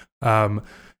artier.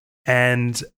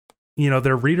 And, you know,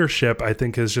 their readership, I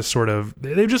think, is just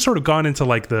they've just sort of gone into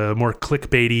like the more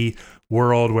clickbaity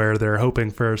world where they're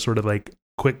hoping for sort of like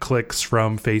quick clicks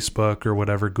from Facebook or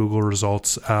whatever, Google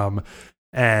results.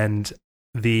 And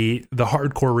the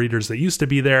hardcore readers that used to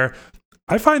be there,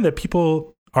 I find that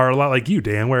people are a lot like you,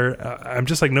 Dan, where I'm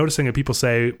just like noticing that people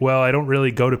say, well, I don't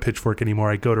really go to Pitchfork anymore.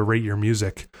 I go to Rate Your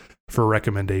Music for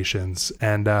recommendations.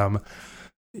 And,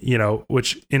 you know,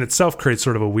 which in itself creates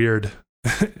sort of a weird,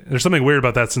 there's something weird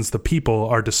about that since the people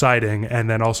are deciding and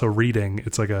then also reading.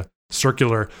 It's like a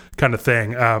circular kind of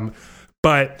thing.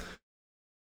 But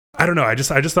I don't know. I just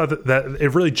thought that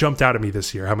it really jumped out at me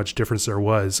this year, how much difference there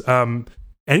was.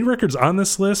 Any records on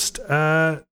this list, you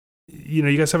know,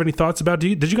 you guys have any thoughts about?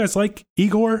 Did you guys like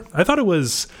Igor? I thought it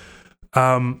was,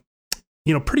 you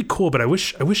know, pretty cool, but I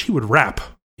wish he would rap.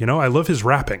 You know, I love his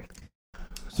rapping.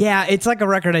 Yeah, it's like a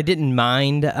record I didn't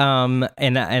mind, and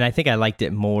I think I liked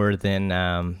it more than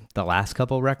the last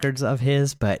couple records of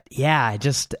his. But yeah,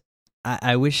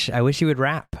 I wish he would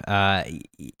rap.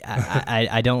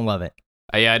 I don't love it.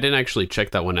 Yeah, I didn't actually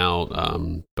check that one out,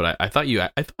 but I thought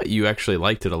you actually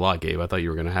liked it a lot, Gabe. I thought you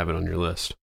were going to have it on your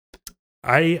list.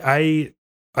 I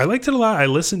liked it a lot. I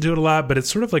listened to it a lot, but it's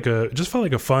sort of like it just felt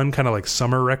like a fun kind of like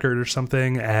summer record or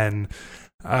something, and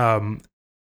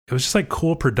it was just like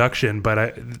cool production.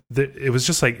 But it was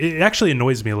just like, it actually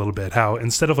annoys me a little bit how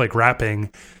instead of like rapping,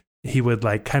 he would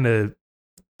like kind of,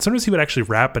 sometimes he would actually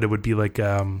rap, but it would be like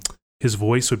his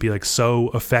voice would be like so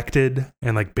affected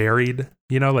and like buried,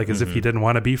 you know, like as if he didn't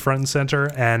want to be front and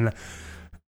center. And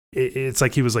it's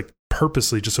like he was like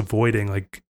purposely just avoiding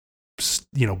like,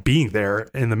 you know, being there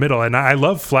in the middle. And I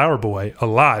love Flower Boy a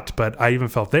lot, but I even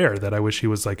felt there that I wish he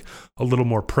was like a little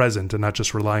more present and not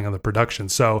just relying on the production.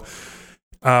 So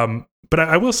But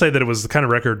I will say that it was the kind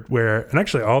of record where, and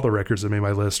actually all the records that made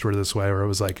my list were this way, where it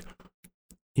was like,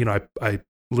 I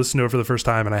listened to it for the first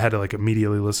time and I had to like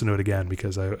immediately listen to it again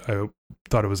because I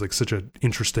thought it was like such an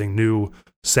interesting new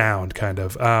sound kind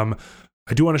of.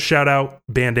 I do want to shout out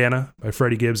Bandana by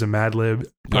Freddie Gibbs and Madlib,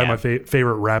 probably my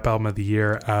favorite rap album of the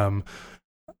year.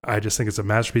 I just think it's a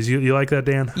masterpiece. You like that,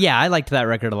 Dan? Yeah, I liked that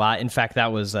record a lot. In fact,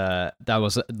 that was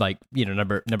like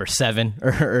number 7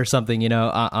 or something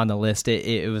on the list.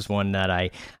 It was one that I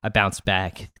bounced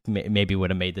back. Maybe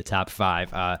would have made the top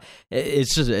 5.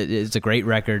 It's a great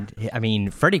record. I mean,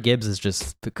 Freddie Gibbs is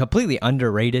just completely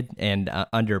underrated and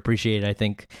underappreciated, I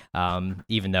think.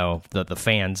 Even though the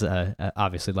fans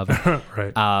obviously love it.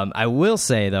 Right. I will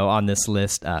say though, on this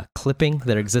list, Clipping,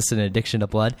 that exists in Addiction to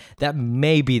Blood, that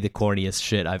may be the corniest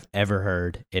shit I've ever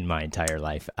heard in my entire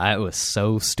life. I was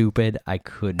so stupid. I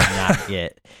could not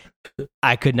get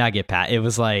past. It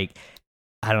was like,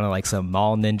 I don't know, like some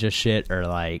mall ninja shit or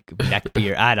like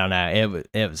neckbeard. I don't know.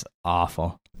 It was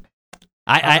awful.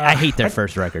 I hate their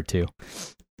first record too.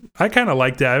 I kind of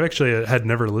liked it. I actually had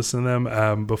never listened to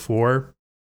them before,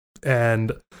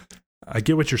 and I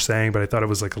get what you're saying, but I thought it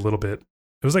was like a little bit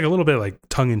like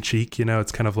tongue in cheek.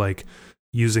 It's kind of like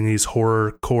using these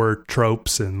horrorcore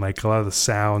tropes, and like a lot of the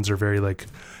sounds are very like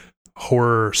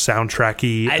horror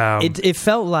soundtracky. It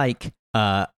felt like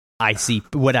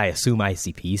what I assume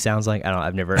ICP sounds like.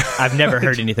 I've never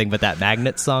heard anything but that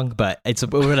Magnet song, but it's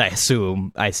what I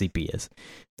assume ICP is.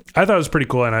 I thought it was pretty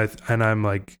cool, and I'm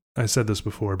like, I said this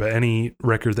before, but any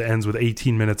record that ends with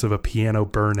 18 minutes of a piano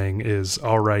burning is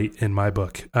all right in my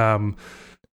book.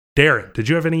 Darren, did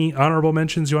you have any honorable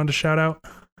mentions you wanted to shout out?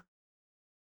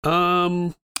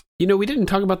 We didn't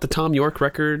talk about the Tom York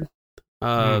record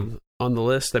on the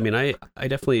list. I mean, I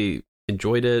definitely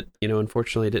enjoyed it.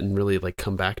 Unfortunately, I didn't really like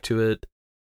come back to it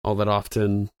all that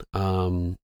often.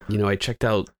 I checked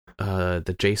out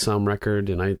the J-Som record,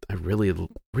 and I really,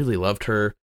 really loved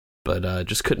her, but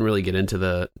just couldn't really get into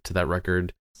that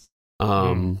record.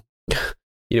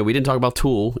 We didn't talk about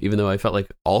Tool, even though I felt like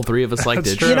all 3 of us liked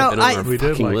it. True. We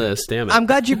did like list. Damn it! I'm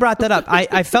glad you brought that up.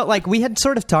 I felt like we had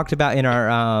sort of talked about in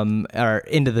our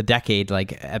end of the decade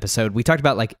like episode. We talked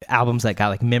about like albums that got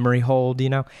like memory hold,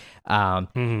 and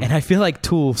I feel like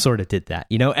Tool sort of did that.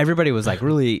 Everybody was like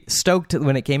really stoked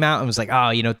when it came out and was like,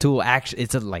 oh, Tool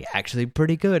actually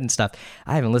pretty good and stuff.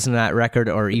 I haven't listened to that record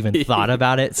or even thought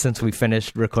about it since we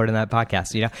finished recording that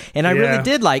podcast. And I really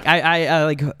did like. I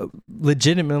like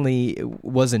legitimately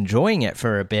was enjoying it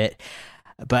for a bit,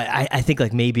 but I think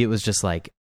like maybe it was just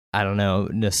like, I don't know,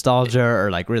 nostalgia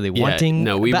or like really wanting.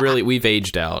 No, we've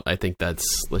aged out. I think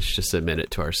let's just admit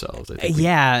it to ourselves. I think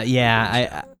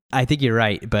I think you're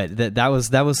right, but that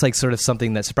was like sort of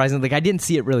something that surprising. Like I didn't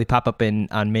see it really pop up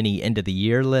on many end of the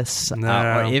year lists, or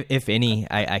if any.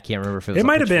 I can't remember if it was. It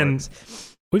might have been.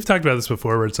 We've talked about this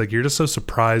before, where it's like you're just so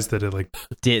surprised that it like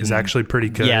is actually pretty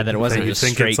good. Yeah, that it wasn't just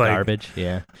straight garbage.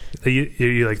 Yeah,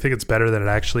 you like think it's better than it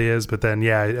actually is, but then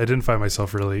I didn't find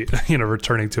myself really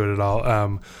returning to it at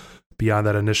all. Beyond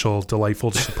that initial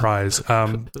delightful surprise,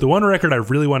 the one record I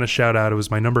really want to shout out, it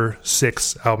was my number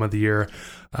 6 album of the year,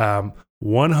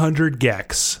 100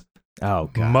 gecs. Oh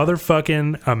god,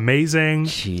 motherfucking amazing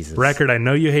record. I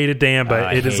know you hate it, Dan,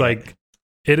 but it is like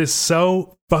it is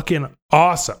so fucking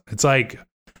awesome. It's like.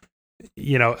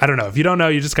 I don't know. If you don't know,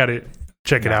 you just got to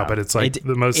check it out. But it's like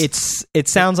the most. It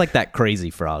sounds like that Crazy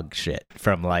Frog shit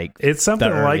from like it's something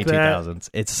the early like that.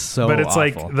 2000s. It's so, but it's awful.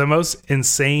 like the most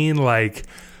insane, like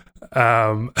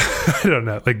I don't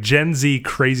know, like Gen Z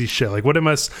crazy shit. Like what it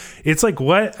must. It's like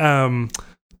what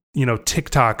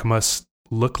TikTok must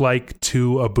look like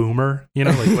to a boomer.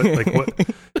 Like what.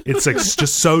 It's like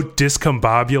just so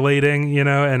discombobulating,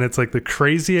 and it's like the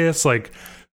craziest like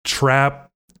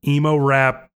trap emo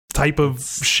rap type of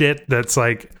shit that's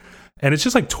like, and it's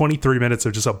just like 23 minutes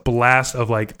of just a blast of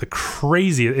like the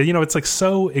crazy, it's like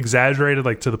so exaggerated,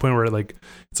 like to the point where like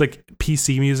it's like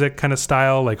PC music kind of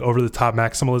style, like over the top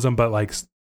maximalism, but like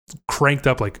cranked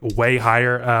up like way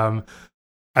higher.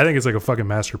 I think it's like a fucking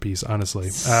masterpiece, honestly.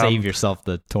 Save yourself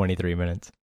the 23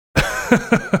 minutes. Check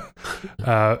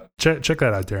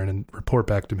that out, Darren, and report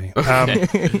back to me.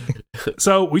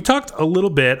 So we talked a little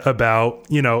bit about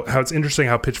how it's interesting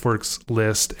how Pitchfork's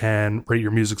list and Rate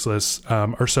Your Music's list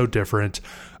are so different,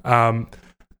 and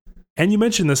you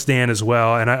mentioned this, Dan, as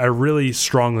well, and I really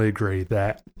strongly agree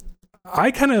that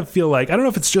I kind of feel like, I don't know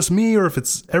if it's just me or if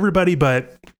it's everybody,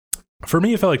 but for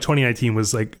me it felt like 2019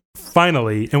 was like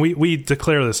finally, and we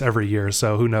declare this every year,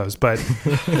 so who knows, but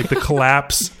like the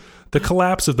collapse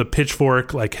of the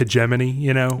Pitchfork like hegemony,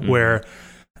 where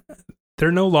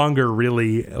they're no longer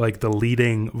really like the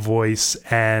leading voice,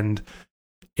 and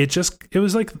it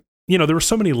was like there were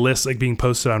so many lists like being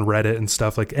posted on Reddit and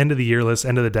stuff, like end of the year lists,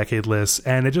 end of the decade lists,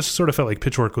 and it just sort of felt like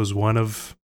Pitchfork was one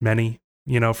of many,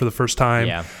 for the first time.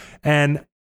 Yeah. And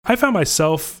I found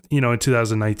myself, in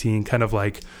 2019 kind of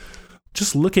like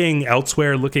just looking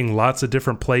elsewhere, looking lots of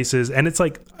different places. And it's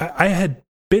like I had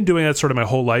been doing that sort of my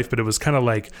whole life, but it was kind of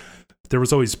like there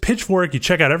was always Pitchfork. You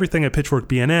check out everything at Pitchfork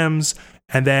B&Ms,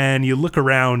 and then you look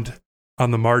around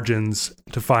on the margins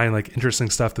to find like interesting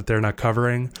stuff that they're not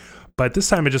covering. But this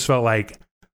time it just felt like,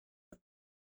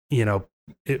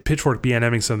 Pitchfork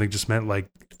B&Ming something just meant like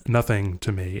nothing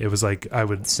to me. It was like I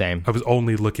was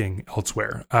only looking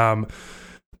elsewhere.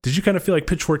 Did you kind of feel like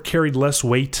Pitchfork carried less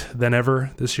weight than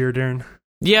ever this year, Darren?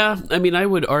 Yeah, I mean, I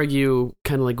would argue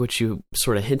kind of like what you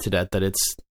sort of hinted at, that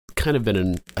it's kind of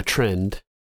been a trend.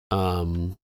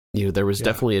 There was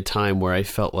definitely a time where I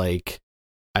felt like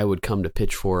I would come to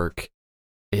Pitchfork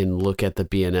and look at the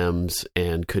B&Ms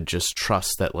and could just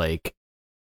trust that like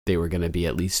they were going to be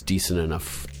at least decent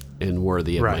enough and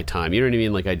worthy of my time. You know what I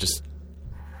mean? Like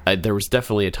there was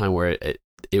definitely a time where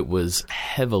it was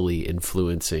heavily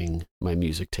influencing my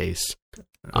music taste.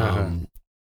 And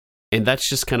that's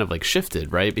just kind of like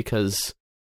shifted, right? Because,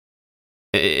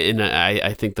 and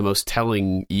I think the most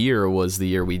telling year was the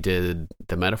year we did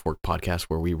the Metaphor podcast,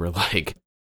 where we were like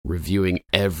reviewing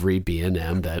every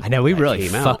B&M that I know we really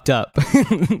fucked up.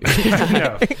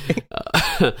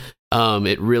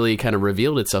 It really kind of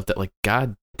revealed itself that like,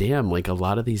 God damn, like a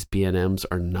lot of these B&Ms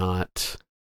are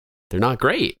they're not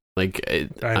great. Like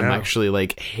I'm actually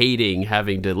like hating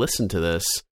having to listen to this.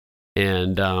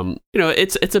 And,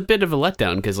 it's a bit of a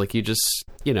letdown because like you just,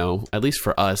 at least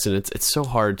for us, and it's so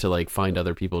hard to like find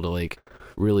other people to like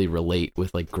really relate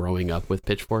with like growing up with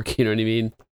Pitchfork. You know what I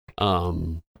mean?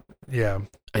 Yeah.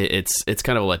 It's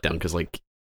kind of a letdown because like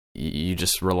you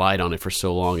just relied on it for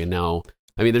so long. And now,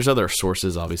 I mean, there's other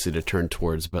sources obviously to turn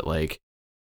towards, but like,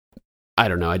 I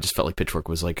don't know. I just felt like Pitchfork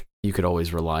was like, you could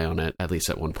always rely on it, at least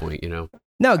at one point, No,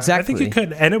 exactly. I think you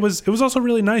could. And it was also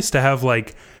really nice to have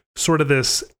like sort of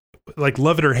this, like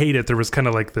love it or hate it, there was kind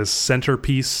of like this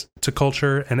centerpiece to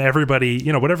culture, and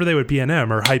everybody, whatever they would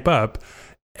B&M or hype up,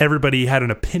 everybody had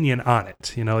an opinion on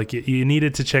it. Like you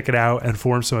needed to check it out and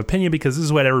form some opinion because this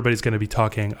is what everybody's going to be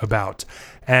talking about.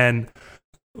 And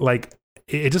like,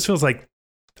 it just feels like,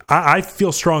 I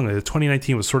feel strongly that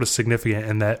 2019 was sort of significant,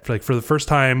 and that like for the first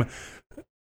time,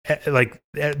 like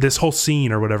this whole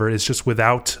scene or whatever is just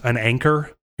without an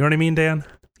anchor. You know what I mean, Dan?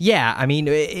 Yeah, I mean,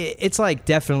 it's like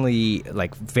definitely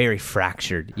like very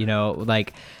fractured,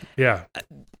 like, yeah.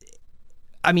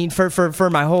 I mean, for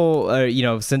my whole,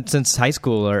 since high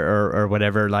school or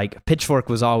whatever, like Pitchfork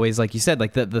was always, like you said,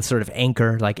 like the sort of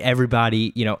anchor, like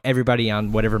everybody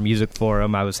on whatever music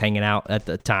forum I was hanging out at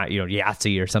the time,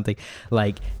 Yahtzee or something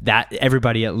like that,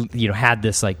 everybody, had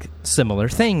this like similar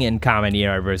thing in common.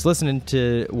 Everybody's listening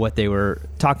to what they were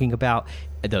talking about.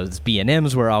 Those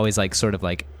B&Ms were always like sort of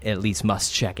like at least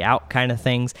must check out kind of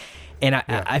things. And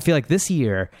I feel like this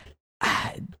year,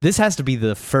 this has to be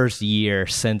the first year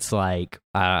since like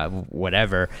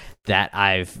whatever that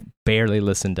I've barely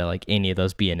listened to like any of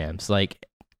those B&Ms. Like,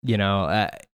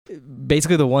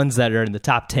 basically the ones that are in the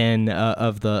top 10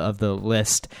 of the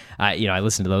list. I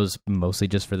listen to those mostly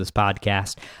just for this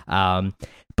podcast.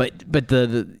 But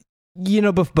the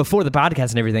before the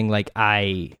podcast and everything, like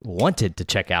I wanted to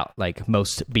check out like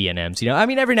most B&Ms, I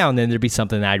mean, every now and then there'd be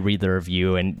something that I'd read the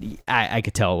review and I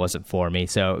could tell it wasn't for me.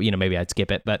 So, maybe I'd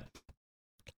skip it, but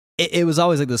it was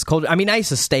always like this culture. I mean, I used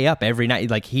to stay up every night,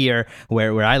 like here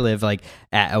where I live, like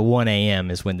at 1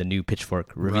 a.m. is when the new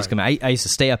Pitchfork reviews come out. I used to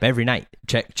stay up every night,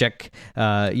 check,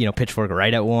 Pitchfork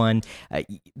right at 1.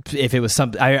 If it was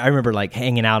something, I remember like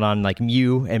hanging out on like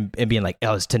Mew and being like,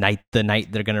 oh, is tonight the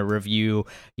night they're going to review,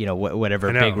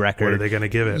 whatever big record. What are they going to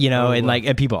give it?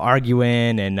 And people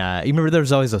arguing. And you remember there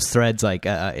was always those threads like,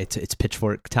 it's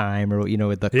Pitchfork time, or,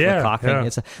 with the clock thing.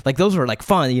 It's like, those were like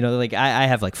fun, like I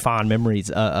have like fond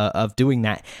memories of doing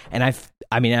that. And I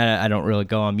don't really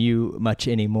go on Mew much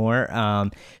anymore.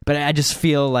 But I just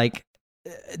feel like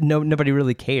nobody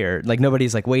really cared. Like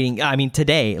nobody's like waiting. I mean,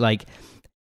 today, like,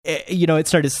 it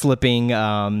started slipping.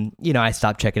 I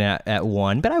stopped checking it at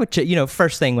 1, but I would,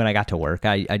 first thing when I got to work,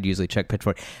 I'd usually check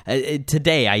Pitchfork.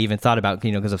 Today, I even thought about,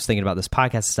 because I was thinking about this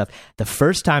podcast and stuff. The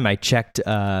first time I checked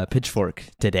Pitchfork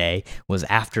today was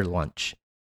after lunch.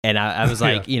 And I was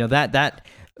like, that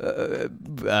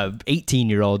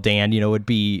 18-year-old Dan, would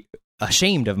be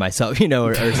ashamed of myself,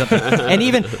 or something.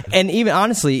 and even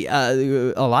honestly,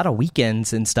 a lot of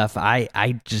weekends and stuff,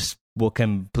 I just will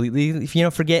completely,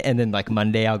 forget. And then like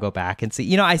Monday I'll go back and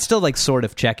see, I still like sort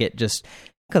of check it just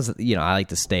because, I like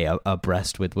to stay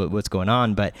abreast with what's going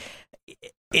on. But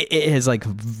it has like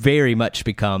very much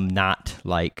become not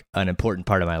like an important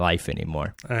part of my life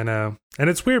anymore. I know. And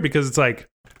it's weird because it's like,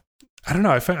 I don't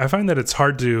know. I find that it's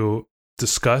hard to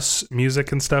discuss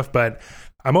music and stuff, but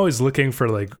I'm always looking for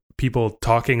like people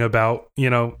talking about, you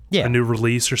know, a new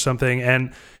release or something.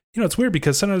 And, you know, it's weird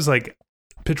because sometimes like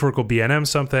Pitchfork will BNM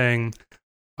something,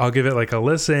 I'll give it like a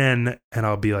listen and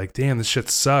I'll be like, damn, this shit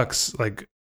sucks. Like,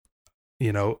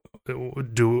 you know,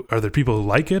 are there people who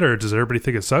like it, or does everybody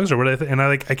think it sucks, or what? And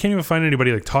I can't even find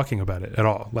anybody like talking about it at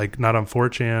all. Like not on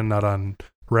 4chan, not on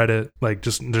Reddit. Like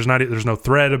just there's no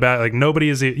thread about it. Like nobody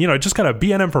is, you know, it just got a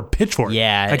BNM for Pitchfork.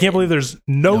 Yeah, I can't believe there's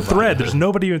no thread. There's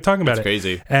nobody even talking about That's it.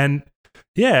 Crazy. And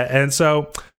yeah, and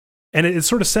so it's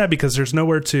sort of sad because there's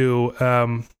nowhere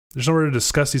to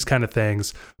discuss these kind of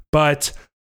things. But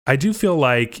I do feel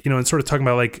like, you know, and sort of talking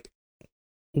about like,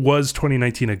 was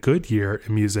 2019 a good year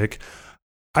in music?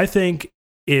 I think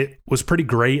it was pretty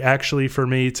great actually for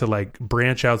me to like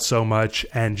branch out so much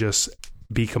and just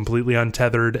be completely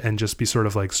untethered and just be sort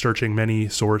of like searching many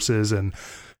sources and,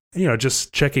 you know,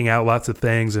 just checking out lots of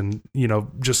things and, you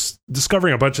know, just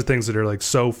discovering a bunch of things that are like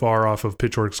so far off of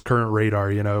Pitchfork's current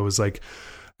radar. You know, it was like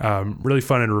really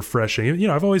fun and refreshing. You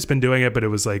know, I've always been doing it, but it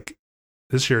was like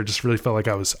this year it just really felt like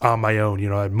I was on my own. You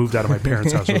know, I moved out of my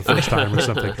parents' house for the first time or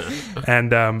something.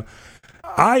 And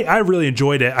I really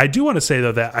enjoyed it. I do want to say,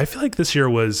 though, that I feel like this year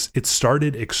it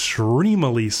started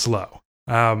extremely slow.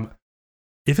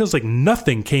 It feels like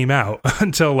nothing came out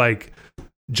until like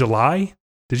July.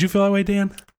 Did you feel that way,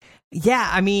 Dan? Yeah,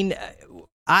 I mean,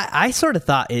 I sort of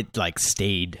thought it like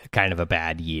stayed kind of a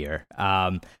bad year.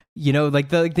 You know, like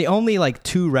the only like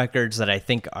two records that I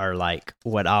think are like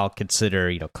what I'll consider,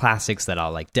 you know, classics that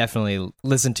I'll like definitely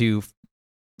listen to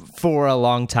for a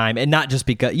long time, and not just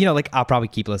because, you know, like I'll probably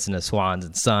keep listening to Swans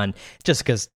and Sun just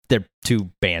because they're two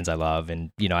bands I love,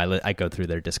 and you know I go through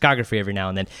their discography every now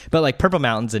and then. But like Purple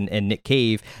Mountains and Nick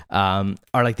Cave are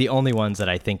like the only ones that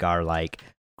I think are like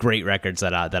great records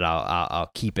that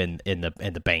I'll keep in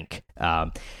the bank.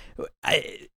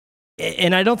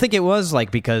 And I don't think it was like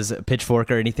because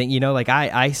Pitchfork or anything, you know, like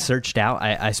I searched out,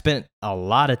 I spent a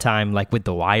lot of time like with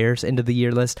the Wire's end of the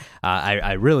year list.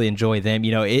 I really enjoy them.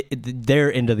 You know,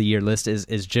 their end of the year list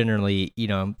is generally, you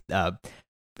know,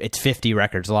 it's 50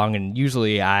 records long, and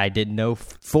usually I didn't know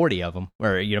 40 of them,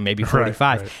 or, you know, maybe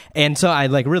 45. Right. And so I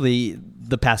like really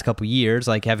the past couple years,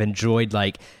 like have enjoyed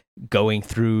like going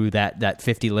through that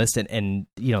 50 list. And,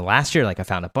 you know, last year, like I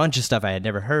found a bunch of stuff I had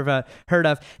never heard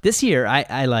of. This year,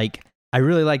 I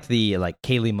really liked the like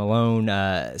Kaylee Malone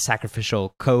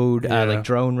Sacrificial Code like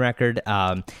drone record.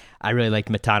 I really liked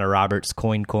Matana Roberts'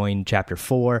 Coin Chapter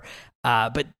 4.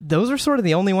 But those are sort of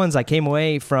the only ones I came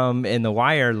away from in the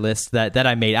Wire list that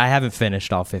I made. I haven't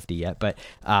finished all 50 yet, but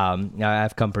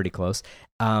I've come pretty close.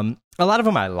 A lot of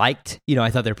them I liked. You know, I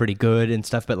thought they're pretty good and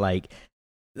stuff, but like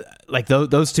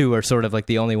those two are sort of like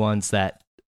the only ones that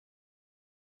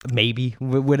maybe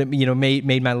would have, you know,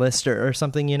 made my list or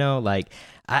something, you know, like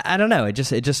I don't know, it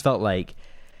just felt like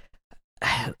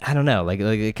I don't know, like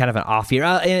kind of an off year.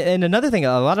 And another thing,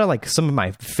 a lot of like some of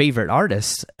my favorite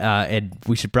artists, and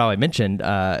we should probably mention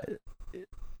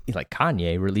like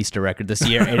Kanye released a record this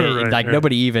year, and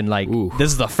nobody even like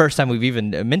this is the first time we've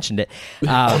even mentioned it.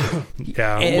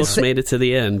 Almost made it to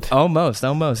the end. Almost.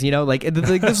 You know, like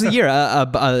this is a year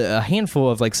a handful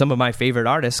of like some of my favorite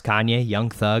artists, Kanye, Young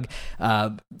Thug,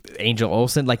 Angel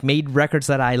Olsen, like made records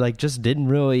that I like just didn't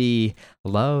really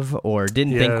love or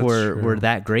didn't think were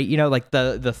that great. You know, like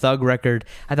the Thug record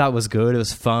I thought was good. It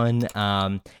was fun.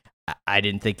 I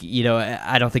didn't think, you know,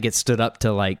 I don't think it stood up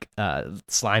to like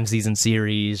Slime Season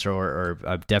series or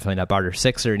definitely not Barter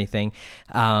 6 or anything.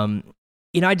 You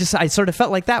know, I sort of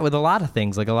felt like that with a lot of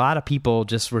things. Like a lot of people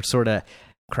just were sort of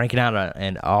cranking out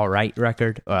an all right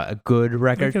record, a good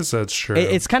record. I guess that's true.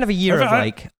 It's kind of a year of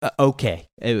like, okay.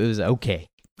 It was okay.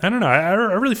 I don't know. I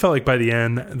really felt like by the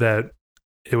end that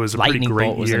it was a Lightning pretty great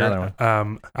Bolt was year. Another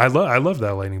one. I love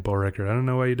that Lightning Bolt record. I don't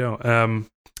know why you don't.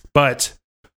 But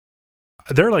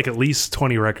there are like at least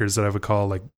 20 records that I would call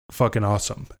like fucking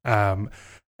awesome.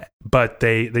 But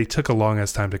they took a long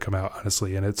ass time to come out,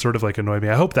 honestly, and it sort of like annoyed me.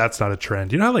 I hope that's not a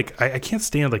trend. You know how like I can't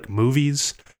stand like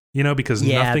movies, you know, because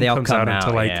nothing comes out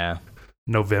until like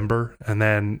November, and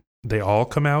then they all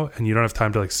come out, and you don't have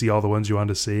time to like see all the ones you want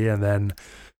to see, and then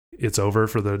it's over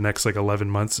for the next like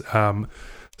 11 months.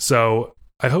 So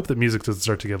I hope that music doesn't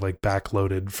start to get like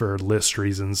backloaded for list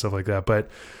reasons, stuff like that. But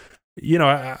you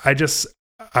know,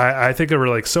 I think there were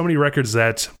like so many records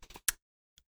that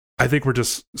I think were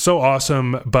just so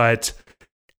awesome, but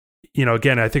you know,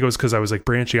 again, I think it was because I was like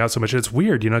branching out so much. And it's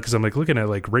weird, you know, because I'm like looking at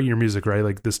like Rate Your Music, right?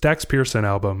 Like this Dax Pearson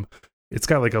album it's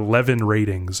got like 11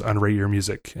 ratings on Rate Your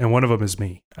Music, and one of them is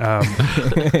me.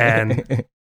 And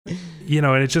and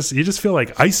you just feel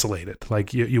like isolated.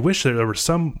 Like you wish that there was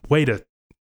some way to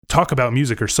talk about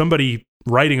music or somebody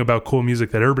writing about cool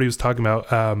music that everybody was talking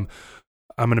about. I'm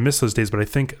going to miss those days, but I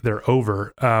think they're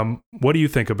over. What do you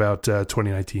think about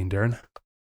 2019, Darren?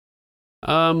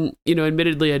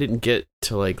 Admittedly, I didn't get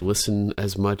to like listen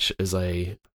as much as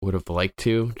I would have liked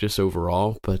to, just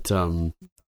overall, but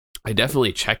I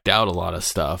definitely checked out a lot of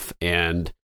stuff,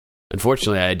 and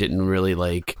unfortunately, I didn't really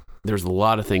like. There's a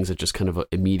lot of things that just kind of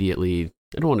immediately,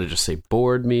 I don't want to just say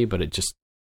bored me, but it just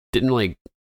didn't like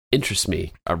interest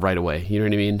me right away. You know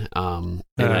what I mean?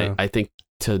 And I think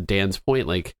to Dan's point,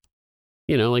 like,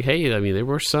 hey, I mean, there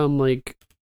were some like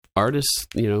artists,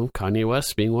 Kanye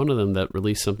West being one of them, that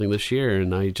released something this year,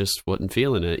 and I just wasn't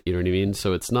feeling it. You know what I mean?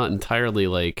 So it's not entirely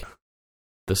like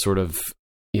the sort of,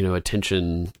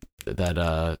 attention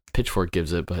that Pitchfork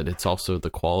gives it, but it's also the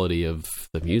quality of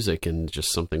the music, and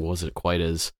just something wasn't quite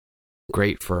as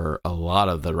great for a lot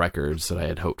of the records that I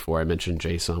had hoped for. I mentioned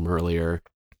J-Som earlier,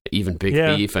 even Big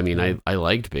Thief. I mean, I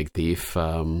liked Big Thief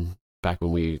back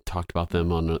when we talked about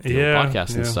them on the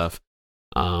podcast and stuff.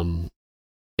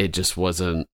 It just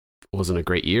wasn't a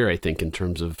great year, I think, in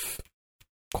terms of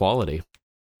quality.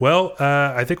 Well,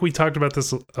 I think we talked about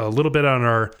this a little bit on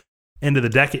our end of the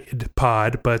decade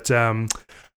pod, but do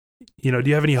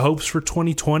you have any hopes for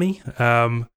 2020?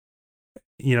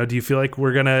 Do you feel like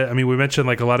we're gonna? I mean, we mentioned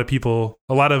like a lot of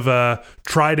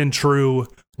tried and true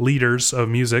leaders of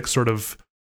music sort of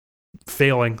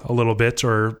failing a little bit,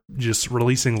 or just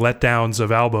releasing letdowns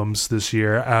of albums this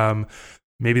year.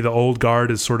 Maybe the old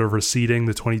guard is sort of receding.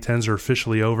 The 2010s are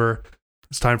officially over.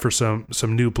 It's time for some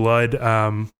new blood.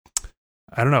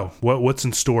 I don't know what's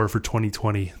in store for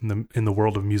 2020 in the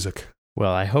world of music.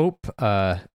 Well, I hope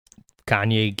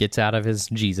Kanye gets out of his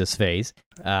Jesus phase.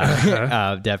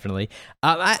 Definitely.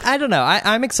 I don't know.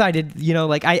 I'm excited.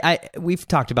 We've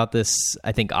talked about this,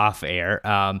 I think, off air.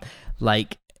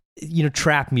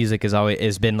 Trap music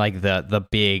has been like the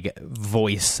big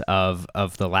voice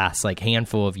of the last like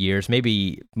handful of years,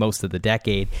 maybe most of the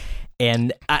decade.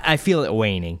 And I feel it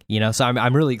waning, so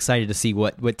I'm really excited to see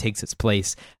what takes its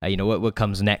place, what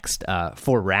comes next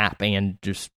for rap and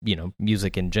just,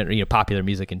 music in general, popular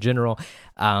music in general.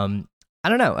 I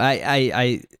don't know.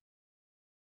 I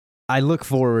look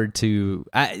forward to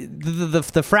the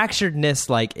fracturedness,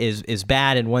 like is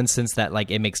bad in one sense that like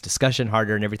it makes discussion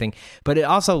harder and everything, but it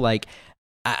also like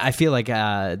I feel like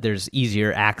there's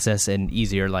easier access and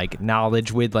easier like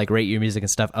knowledge with like Rate Your Music and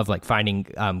stuff of like finding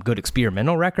good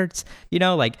experimental records,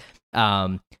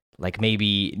 like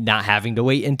maybe not having to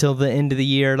wait until the end of the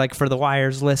year, like for the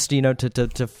Wires list,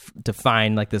 to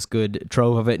find like this good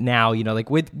trove of it now,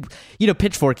 like with,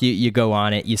 Pitchfork, you go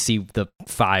on it, you see the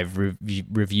 5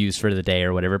 reviews for the day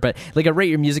or whatever, but like a Rate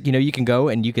Your Music, you can go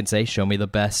and you can say, show me the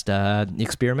best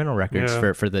experimental records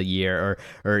for the year,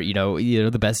 or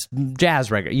the best jazz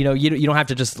record, you don't have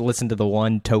to just listen to the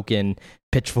one token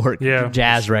Pitchfork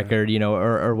jazz record,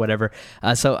 or whatever.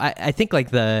 So I think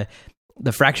like the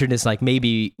fracturedness like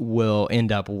maybe will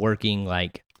end up working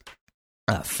like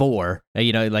for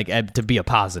to be a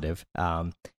positive,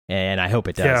 and I hope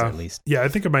it does at least. I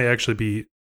think it might actually be,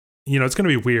 it's going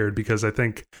to be weird because I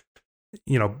think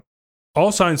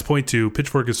all signs point to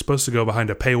Pitchfork is supposed to go behind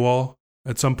a paywall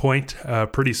at some point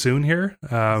pretty soon here.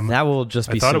 That will just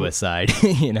be suicide.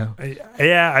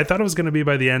 I thought it was going to be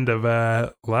by the end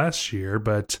of last year,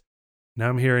 but now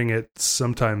I'm hearing it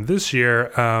sometime this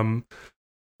year.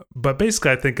 But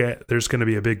basically, I think there's going to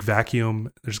be a big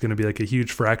vacuum. There's going to be like a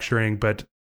huge fracturing, but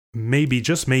maybe,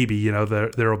 just maybe,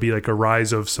 there will be like a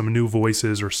rise of some new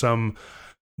voices, or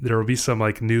there will be some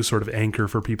like new sort of anchor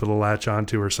for people to latch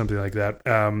onto or something like that.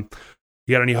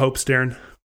 You got any hopes, Darren?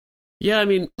 Yeah, I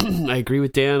mean, I agree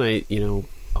with Dan.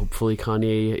 Hopefully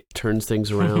Kanye turns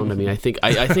things around. I mean, I think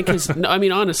his, I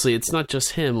mean, honestly, it's not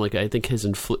just him. Like, I think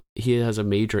he has a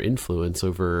major influence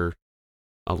over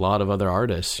a lot of other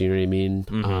artists, you know what I mean?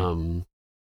 Mm-hmm.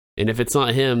 And if it's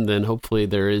not him, then hopefully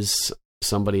there is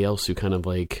somebody else who kind of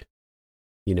like,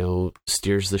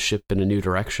 steers the ship in a new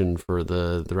direction for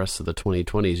the rest of the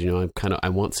 2020s. I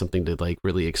want something to like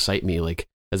really excite me. Like,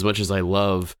 as much as I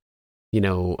love,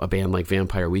 a band like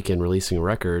Vampire Weekend releasing a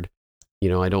record,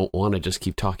 I don't want to just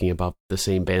keep talking about the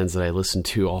same bands that I listened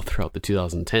to all throughout the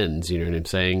 2010s. You know what I'm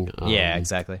saying? Yeah,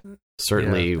 exactly.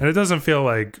 Certainly. And it doesn't feel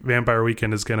like Vampire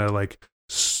Weekend is going to like,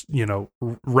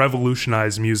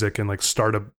 revolutionize music and like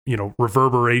start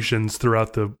reverberations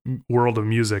throughout the world of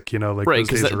music, like right,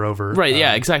 those days are over. Right.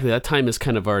 Yeah, exactly. That time is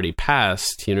kind of already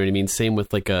passed. You know what I mean? Same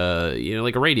with like a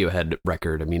Radiohead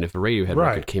record. I mean, if a Radiohead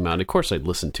record came out, of course I'd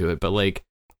listen to it, but like,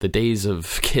 the days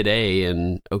of Kid A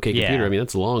and OK Computer. Yeah. I mean,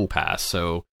 that's long past.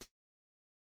 So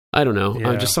I don't know,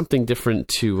 Yeah. just something different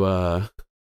to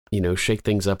shake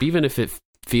things up, even if it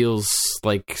feels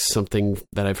like something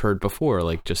that I've heard before,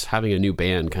 like just having a new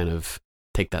band kind of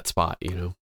take that spot,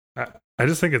 I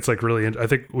just think it's like really. I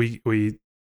think we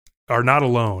are not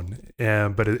alone,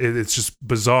 but it's just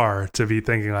bizarre to be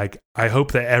thinking like, I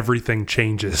hope that everything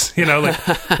changes. Like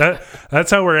that's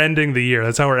how we're ending the year.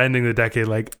 That's how we're ending the decade.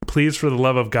 Like, please, for the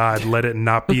love of God, let it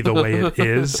not be the way it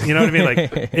is. You know what I mean? Like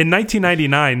in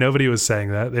 1999, nobody was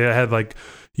saying that. They had like,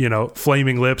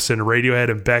 Flaming Lips and Radiohead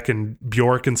and Beck and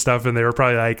Bjork and stuff, and they were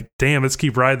probably like, damn, let's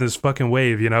keep riding this fucking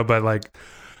wave, but like,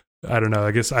 I don't know.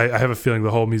 I guess I have a feeling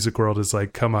the whole music world is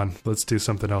like, come on, let's do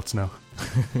something else now.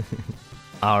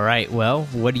 All right. Well,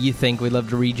 what do you think? We'd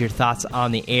love to read your thoughts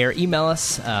on the air. Email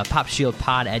us,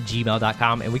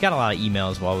 popshieldpod@gmail.com. And we got a lot of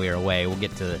emails while we were away. We'll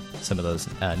get to some of those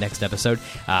next episode.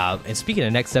 And speaking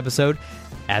of next episode,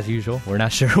 as usual, we're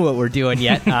not sure what we're doing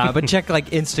yet. But check like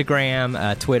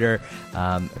Instagram, Twitter,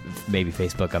 maybe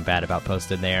Facebook. I'm bad about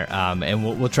posting there. And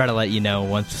we'll try to let you know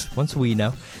once we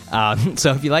know.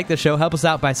 So if you like the show, help us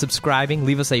out by subscribing.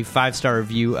 Leave us a 5-star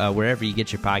review wherever you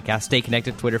get your podcast. Stay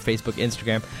connected, Twitter, Facebook,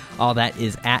 Instagram. All that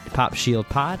is at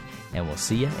PopShieldPod. And we'll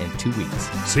see you in 2 weeks.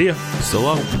 See ya. So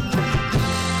long.